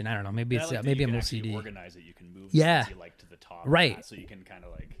organization. I don't know. Maybe And I it's like that maybe you I'm can actually OCD. organize it. You can move Yeah. things you like to the top, and Right. that, so you can kind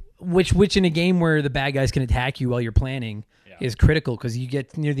of like Which in a game where the bad guys can attack you while you're planning Yeah. is critical because you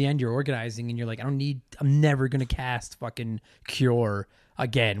get near the end, you're organizing and you're like, I'm never gonna cast fucking Cure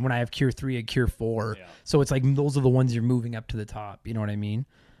again when I have Cure 3 and Cure 4. Yeah. So it's like those are the ones you're moving up to the top. You know what I mean?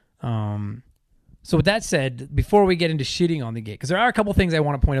 So with that said, before we get into shitting on the game, because there are a couple things I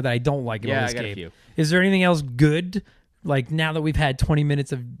want to point out that I don't like about Yeah, this I got a game. few. Is there anything else good? Like now that we've had 20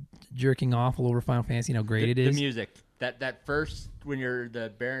 minutes of jerking off all over Final Fantasy and how great it The is. music. That first when you're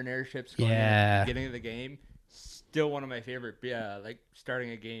the Baron airships going in Yeah. at the beginning of the game, still one of my favorite. Yeah, like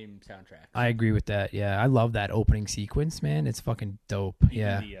starting a game soundtrack. I agree with that. Yeah, I love that opening sequence, man. It's fucking dope.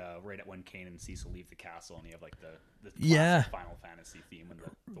 Yeah. the right at when Kain and Cecil leave the castle and you have like the classic Yeah. Final Fantasy theme and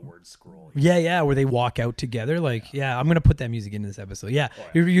the word scroll. Yeah, where they walk out together. Like, yeah, I'm gonna put that music into this episode. Yeah, Oh,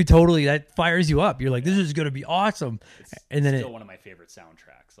 yeah. you totally that fires you up. You're like, this is gonna be awesome. It's And then still one of my favorite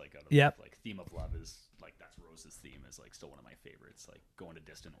soundtracks. Like out of Yep. like Theme of Love is like that's Rose's theme is like still one of my favorites. Like going to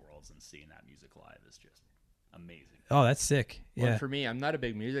distant worlds and seeing that music live is just amazing. Oh, that's sick. Well, Yeah, for me, I'm not a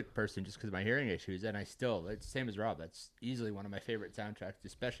big music person just because of my hearing issues, and it's same as Rob. That's easily one of my favorite soundtracks,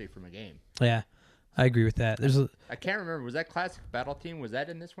 especially from a game. yeah, I agree with that. There's a, I can't remember. Was that classic battle theme? Was that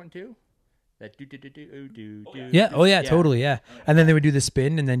in this one too? That do do do do do do. yeah, oh yeah, totally, yeah. And then they would do the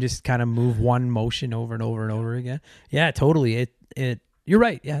spin and then just kind of move one motion over and over and over again. Yeah, totally. It. You're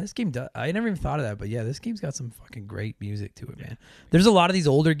right. Yeah, this game does. I never even thought of that, but yeah, this game's got some fucking great music to it, man. There's a lot of these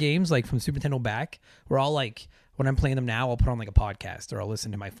older games, like from Super Nintendo back, where I'll like when I'm playing them now, I'll put on like a podcast or I'll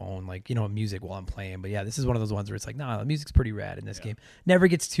listen to my phone, like music while I'm playing. But yeah, this is one of those ones where it's like, nah, the music's pretty rad in this game. Never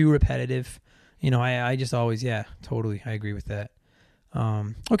gets too repetitive. I just always, yeah, totally, I agree with that.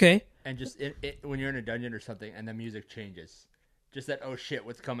 Okay. And just when you're in a dungeon or something, and the music changes, just that oh shit,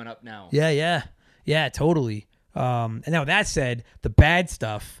 what's coming up now? Yeah, totally. And now that said, the bad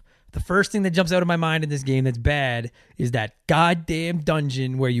stuff, the first thing that jumps out of my mind in this game that's bad is that goddamn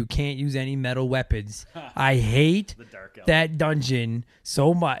dungeon where you can't use any metal weapons. I hate The Dark Elf. that dungeon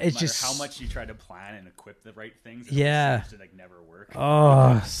so much. It's No matter just how much you try to plan and equip the right things, it Yeah. seems to like never work.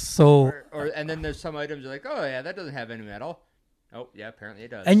 oh so And then there's some items you're like, oh yeah, that doesn't have any metal. Oh, yeah, apparently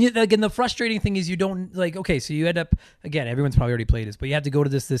it does. And the frustrating thing is you don't like. Okay, so you end up again. Everyone's probably already played this, but you have to go to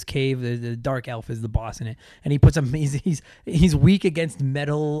this cave. The dark elf is the boss in it, and he puts a he's weak against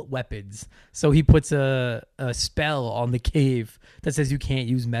metal weapons. So he puts a spell on the cave that says you can't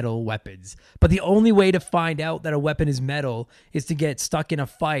use metal weapons. But the only way to find out that a weapon is metal is to get stuck in a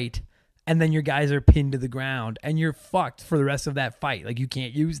fight, and then your guys are pinned to the ground, and you're fucked for the rest of that fight. Like you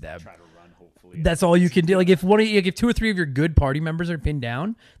can't use them. Try to run, hopefully. That's all you can do. Like if if 2 or 3 of your good party members are pinned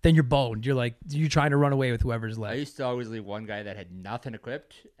down, then you're boned. You're trying to run away with whoever's I left. used to always leave one guy that had nothing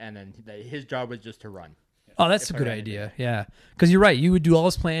equipped, and then his job was just to run. Oh, that's a If I good ran into idea. Yeah, because you're right. You would do all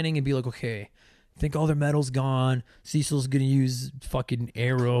this planning and be like, okay, I think all their metal's gone. Cecil's gonna use fucking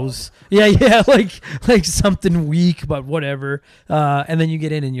arrows. Yeah, like something weak, but whatever. And then you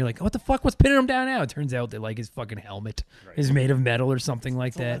get in and you're like, what the fuck? What's pinning him down now? It turns out that like his fucking helmet is made of metal or something like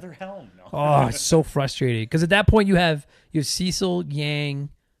It's a that. leather helm. No. Oh, it's so frustrating. Because at that point you have Cecil, Yang,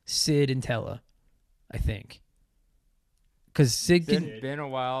 Sid, and Tella, I think. Because Sid can, It's been a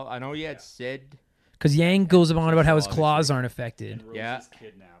while. I know you had Sid. because Yang goes on about how his Obviously. claws aren't affected. And Rose Yeah. is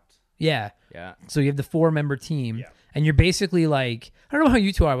kidnapped. Yeah. Yeah. So you have the 4-member team, Yeah. and you're basically like, I don't know how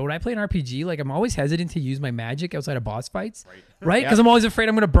you two are, but when I play an RPG, like I'm always hesitant to use my magic outside of boss fights, right? Because Yeah. I'm always afraid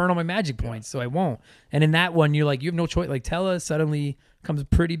I'm going to burn all my magic points, so I won't. And in that one, you're like, you have no choice. Like Tella suddenly becomes a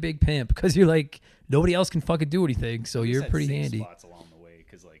pretty big pimp because you're like, nobody else can fucking do anything, so We you're just had pretty safe handy. spots along the way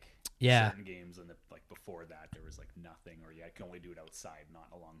because like Yeah. certain games and like before that there was like nothing, or you can only do it outside, not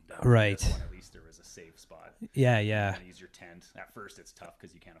along. Right. This one, at least there was a safe spot. Yeah. You can use your tent. At first, it's tough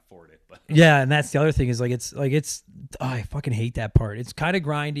because you can't afford it, but Yeah, and that's the other thing is I fucking hate that part. It's kind of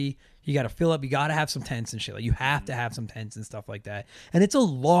grindy. You got to fill up. You got to have some tents and shit. Like you have to have some tents and stuff like that. And it's a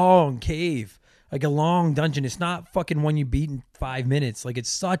long cave, like a long dungeon. It's not fucking one you beat in 5 minutes. Like it's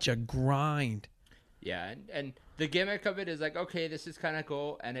such a grind. Yeah, and the gimmick of it is like, okay, this is kind of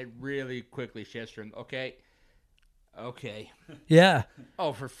cool, and it really quickly shifts from okay, Yeah,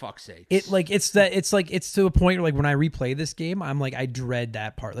 oh for fuck's sake, it's to a point where like when I replay this game, I'm like I dread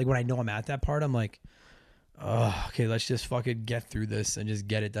that part. Like when I know I'm at that part, I'm like, oh, okay, let's just fucking get through this and just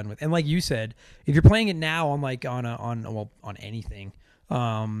get it done with. And like you said, if you're playing it now on like on anything,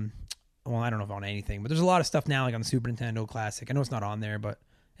 well, I don't know if on anything, but there's a lot of stuff now like on the Super Nintendo Classic. I know it's not on there, but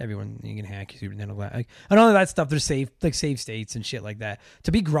everyone you can hack your Super Nintendo Classic. Like, and all of that stuff, there's save states and shit like that.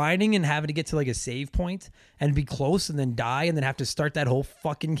 To be grinding and having to get to like a save point and be close and then die and then have to start that whole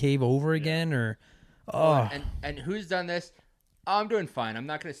fucking cave over again, or and who's done this? Oh, I'm doing fine. I'm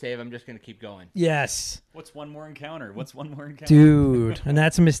not gonna save. I'm just gonna keep going. yes. what's one more encounter? What's one more encounter? Dude, and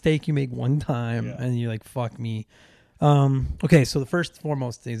that's a mistake you make one time Yeah. and you're like, fuck me. Okay, so the first and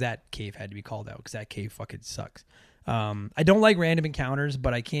foremost is that cave had to be called out because that cave fucking sucks. I don't like random encounters,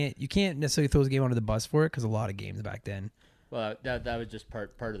 but you can't necessarily throw this game under the bus for it because a lot of games back then Well, that was just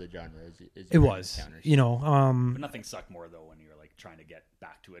part of the genre. Is it was, encounters. But nothing sucked more though when you're like trying to get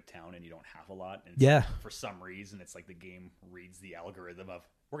back to a town and you don't have a lot. And it's Yeah. like, for some reason, it's like the game reads the algorithm of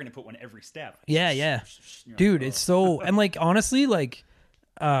we're gonna put one every step. Yeah. You're like, Dude, oh. it's so and like honestly, like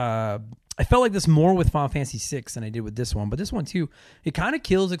I felt like this more with Final Fantasy VI than I did with this one, but this one too, it kind of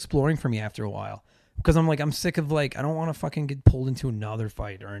kills exploring for me after a while. Because I'm sick of like, I don't want to fucking get pulled into another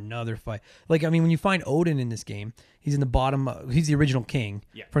fight or another fight. Like, I mean, when you find Odin in this game, he's in the bottom, he's the original king.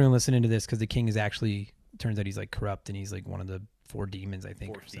 Yeah. For anyone listening to this, because the king is actually, turns out he's like corrupt and he's like one of the 4 demons, I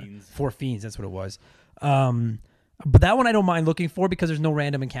think. 4 or something. fiends. 4 fiends, that's what it was. But that one I don't mind looking for because there's no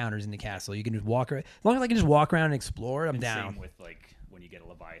random encounters in the castle. You can just walk around. As long as I can just walk around and explore, I'm And down. Same with like when you get a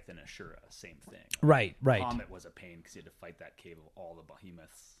Leviathan Ashura, same thing. Right. Comet was a pain because you had to fight that cave of all the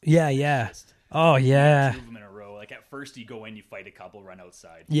behemoths. Yeah. Just Oh, yeah. 2 of them in a row. Like at first you go in, you fight a couple, run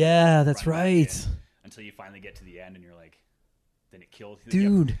outside. Yeah, that's run back right. in, until you finally get to the end and you're like, then it kills you.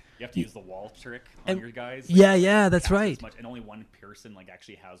 Dude. You have to use the wall trick on And- your guys. Yeah, that's half as right. much, and only one person like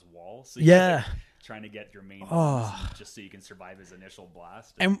actually has walls. So Yeah. you're like, trying to get your main Oh. ones just so you can survive his initial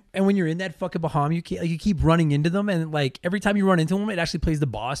blast. And when you're in that fucking Baham, you keep running into them, and like every time you run into them, it actually plays the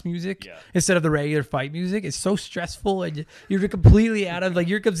boss music Yeah. instead of the regular fight music. It's so stressful, and you're completely out of like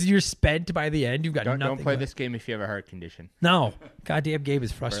you're spent by the end. You've got Don't nothing. play left. this game if you have a heart condition. No, goddamn game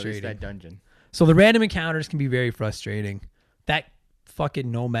is Or at least frustrating. that dungeon. So the random encounters can be very frustrating. That fucking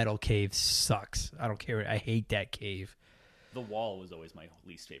no metal cave sucks. I don't care. I hate that cave. The wall was always my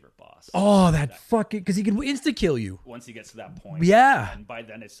least favorite boss. Oh, that fucking because he can insta kill you. Once he gets to that point, Yeah. and by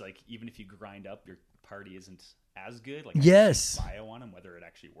then it's like even if you grind up, your party isn't as good. Like Yes. bio on him, whether it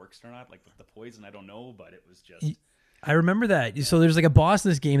actually works or not. Like with the poison, I don't know, but it was just I remember that. So there's like a boss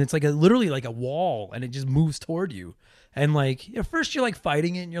in this game. It's like literally like a wall, and it just moves toward you. And like at first you're like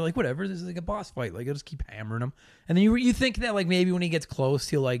fighting it, and you're like, whatever, this is like a boss fight. Like I'll just keep hammering him. And then you think that like maybe when he gets close,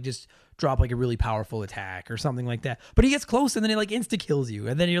 he'll like just drop like a really powerful attack or something like that. But he gets close, and then he like insta kills you.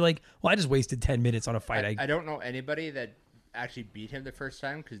 And then you're like, well, I just wasted 10 minutes on a fight. I don't know anybody that actually beat him the first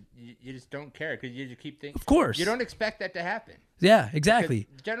time because you just don't care because you just keep thinking. Of course, you don't expect that to happen. Yeah, exactly.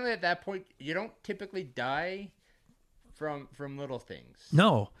 Because generally, at that point, you don't typically die from little things.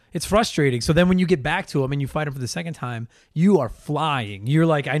 No, it's frustrating. So then when you get back to him and you fight him for the second time, you are flying. You're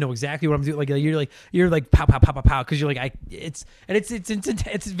like, I know exactly what I'm doing. Like you're like pow pow pow pow pow because you're like it's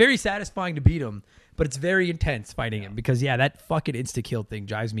very satisfying to beat him, but it's very intense fighting him because that fucking insta kill thing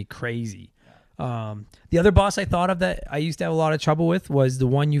drives me crazy. The other boss I thought of that I used to have a lot of trouble with was the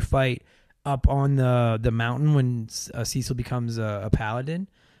one you fight up on the mountain when Cecil becomes a paladin,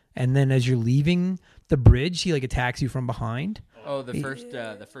 and then as you're leaving the bridge, he like attacks you from behind. Oh, the first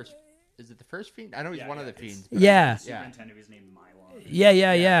is it the first fiend? I know he's one of the fiends. Yeah. Super Nintendo, his name Mylon.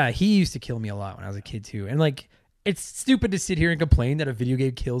 Yeah. He used to kill me a lot when I was a kid too, and like. It's stupid to sit here and complain that a video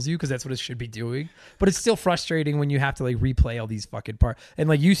game kills you because that's what it should be doing. But it's still frustrating when you have to like replay all these fucking parts. And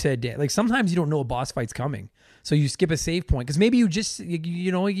like you said, Dan, like sometimes you don't know a boss fight's coming. So you skip a save point because maybe you just,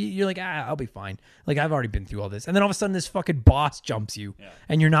 you're like, I'll be fine. Like I've already been through all this. And then all of a sudden this fucking boss jumps you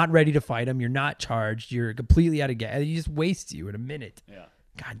and you're not ready to fight him. You're not charged. You're completely out of gas. He just wastes you in a minute. Yeah.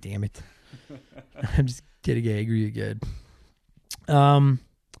 God damn it. I'm just getting angry again.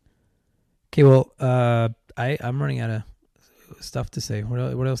 Okay, well, I'm running out of stuff to say.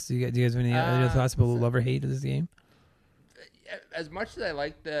 What else do you guys have any other thoughts about love or hate of this game? As much as I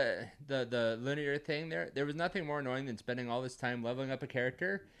like the linear thing, there was nothing more annoying than spending all this time leveling up a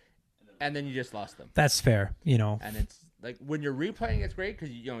character, and then you just lost them. That's fair, And it's like when you're replaying, it's great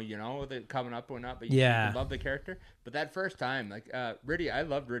because you know they're coming up or not, but you love the character. But that first time, like Rydia, I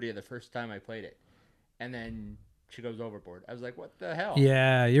loved Rydia the first time I played it, and then she goes overboard. I was like, what the hell?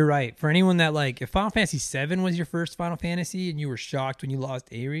 Yeah, you're right. For anyone that like, if Final Fantasy VII was your first Final Fantasy and you were shocked when you lost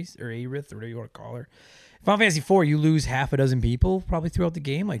Aerith or whatever you want to call her, Final Fantasy IV, you lose half a dozen people probably throughout the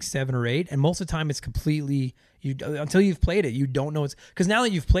game, like 7 or 8, and most of the time it's completely until you've played it, you don't know it's because now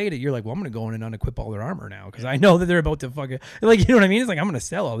that you've played it, you're like, well, I'm gonna go in and unequip all their armor now because I know that they're about to fucking like, you know what I mean? It's like I'm gonna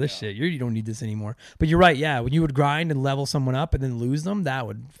sell all this shit. You don't need this anymore. But you're right, yeah. When you would grind and level someone up and then lose them, that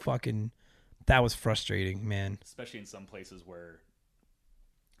was frustrating, man. Especially in some places where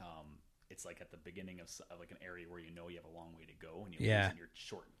it's like at the beginning of like an area where you know you have a long way to go and you're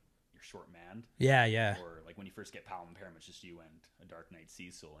short manned. Yeah. Or like when you first get PAL impairment, it's just you and a Dark Knight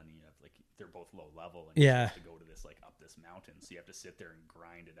Cecil, and you have like they're both low level, and you're supposed to go to this like up this mountain, so you have to sit there and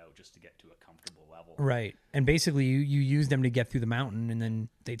grind it out just to get to a comfortable level. Right, and basically you use them to get through the mountain, and then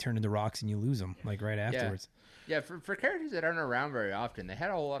they turn into rocks, and you lose them like right afterwards. Yeah, for characters that aren't around very often, they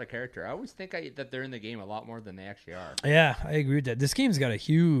had a whole lot of character. I always think that they're in the game a lot more than they actually are. Yeah, I agree with that. This game's got a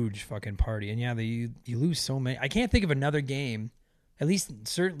huge fucking party, and you lose so many. I can't think of another game, at least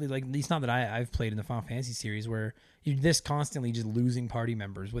not that I've played in the Final Fantasy series, where you're this constantly just losing party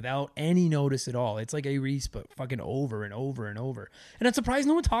members without any notice at all. It's like Aerith, but fucking over and over and over. And I'm surprised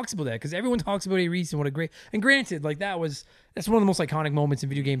no one talks about that because everyone talks about Aerith and what a great. And granted, like that's one of the most iconic moments in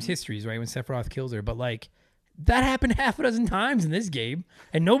video games histories, right? When Sephiroth kills her, but like. That happened half a dozen times in this game,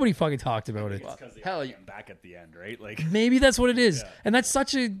 and nobody fucking talked about it. It's because they are getting back at the end, right? Like maybe that's what it is, and that's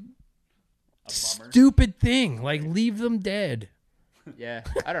such a stupid thing. Like leave them dead. Yeah,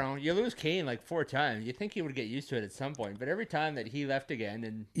 I don't know. You lose Kane like 4 times. You think he would get used to it at some point, but every time that he left again,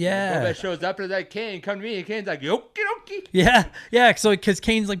 and Boba shows up and is like, "Kane, come to me," and Kane's like, "Okie dokie." Yeah. So because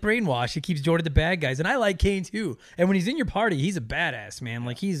Kane's like brainwashed, he keeps Jordan the bad guys, and I like Kane too. And when he's in your party, he's a badass, man.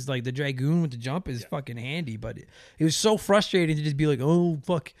 Like he's like the dragoon with the jump is fucking handy. But it was so frustrating to just be like, "Oh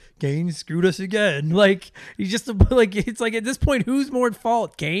fuck, Kane screwed us again." Like he's just like it's like at this point, who's more at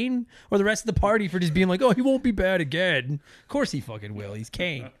fault, Kane or the rest of the party for just being like, "Oh, he won't be bad again." Of course he fucking will. He's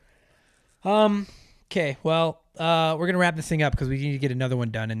Kane. Okay, well, we're gonna wrap this thing up because we need to get another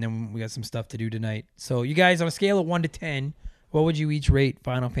one done, and then we got some stuff to do tonight. So, you guys, on a scale of 1 to 10, what would you each rate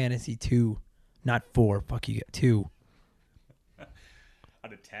Final Fantasy 2? Not 4. Fuck you, 2.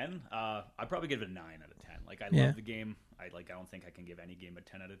 Out of 10, I'd probably give it a 9 out of 10. Like I love the game. I don't think I can give any game a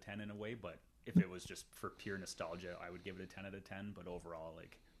 10 out of 10 in a way, but if it was just for pure nostalgia, I would give it a 10 out of 10. But overall,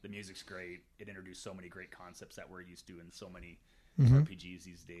 like the music's great. It introduced so many great concepts that we're used to in so many RPGs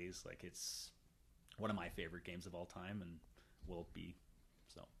these days. Like it's one of my favorite games of all time, and will be.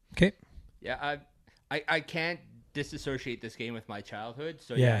 So okay, yeah, I can't disassociate this game with my childhood.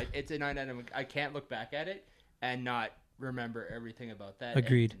 So it's a 9 out of 10. I can't look back at it and not remember everything about that.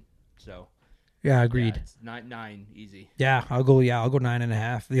 Agreed. So Yeah, agreed. Yeah, it's 9 easy. Yeah, I'll go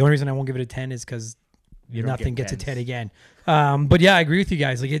 9.5. The only reason I won't give it a 10 is because nothing gets a 10 again. But yeah, I agree with you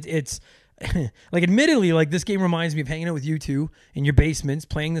guys. Like it's like admittedly, like this game reminds me of hanging out with you two in your basements,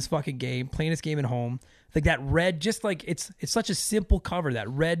 playing this fucking game, playing this game at home. Like that red, just like it's such a simple cover, that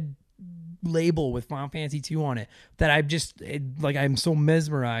red label with Final Fantasy 2 on it, that I'm so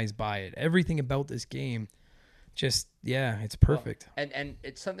mesmerized by it. Everything about this game, just it's perfect. Well, and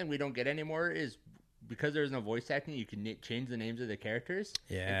it's something we don't get anymore is because there's no voice acting. You can change the names of the characters.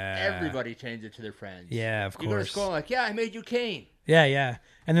 Yeah, and everybody changed it to their friends. Yeah, of course. You go to school and like, I made you Kane. Yeah.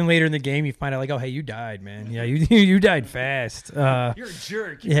 And then later in the game, you find out like, oh, hey, you died, man. Yeah, you died fast. You're a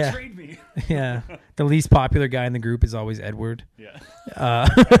jerk. You betrayed me. Yeah. The least popular guy in the group is always Edward. Yeah.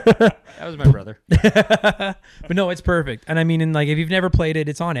 That was my brother. But no, it's perfect. And I mean, if you've never played it,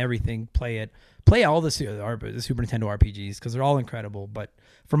 it's on everything. Play it. Play all the Super Nintendo RPGs because they're all incredible. But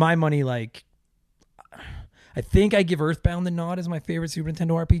for my money, like, I think I give Earthbound the nod as my favorite Super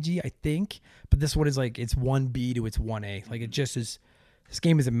Nintendo RPG. I think, but this one is like it's 1B to its 1A. Like it just is. This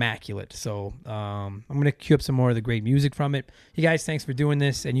game is immaculate. So I'm gonna cue up some more of the great music from it. You guys, thanks for doing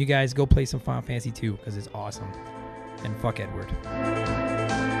this, and you guys go play some Final Fantasy 2 because it's awesome. And fuck Edward.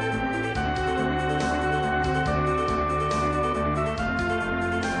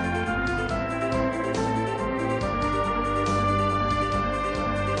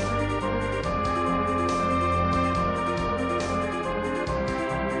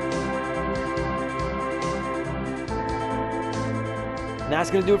 And that's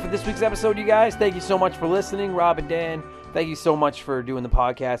going to do it for this week's episode, you guys. Thank you so much for listening. Rob and Dan, thank you so much for doing the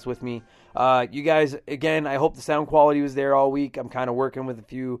podcast with me. You guys, again, I hope the sound quality was there all week. I'm kind of working with a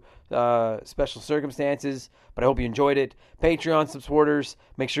few special circumstances, but I hope you enjoyed it. Patreon supporters,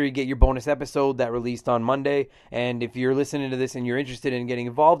 make sure you get your bonus episode that released on Monday. And if you're listening to this and you're interested in getting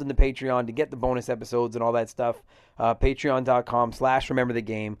involved in the Patreon to get the bonus episodes and all that stuff,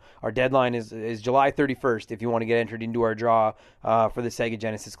 patreon.com/rememberthegame. Our deadline is July 31st if you want to get entered into our draw for the Sega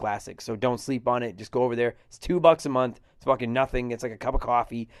Genesis Classic. So don't sleep on it. Just go over there. It's $2 a month. It's fucking nothing. It's like a cup of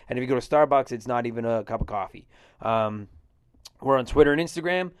coffee. And if you go to Starbucks, it's not even a cup of coffee. We're on Twitter and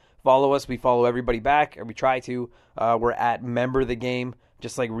Instagram. Follow us. We follow everybody back, or we try to. We're at Member the Game,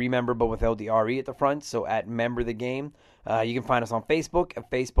 just like Remember, but without the RE at the front. So at Member the Game. You can find us on Facebook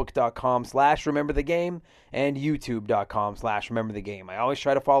at facebook.com/rememberthegame and youtube.com/rememberthegame. I always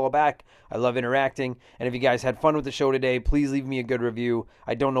try to follow back. I love interacting. And if you guys had fun with the show today, please leave me a good review.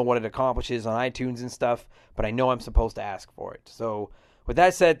 I don't know what it accomplishes on iTunes and stuff, but I know I'm supposed to ask for it. So with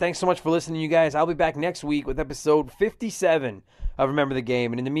that said, thanks so much for listening, you guys. I'll be back next week with episode 57 of Remember the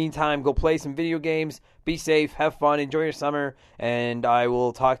Game. And in the meantime, go play some video games. Be safe. Have fun. Enjoy your summer. And I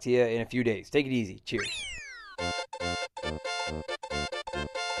will talk to you in a few days. Take it easy. Cheers.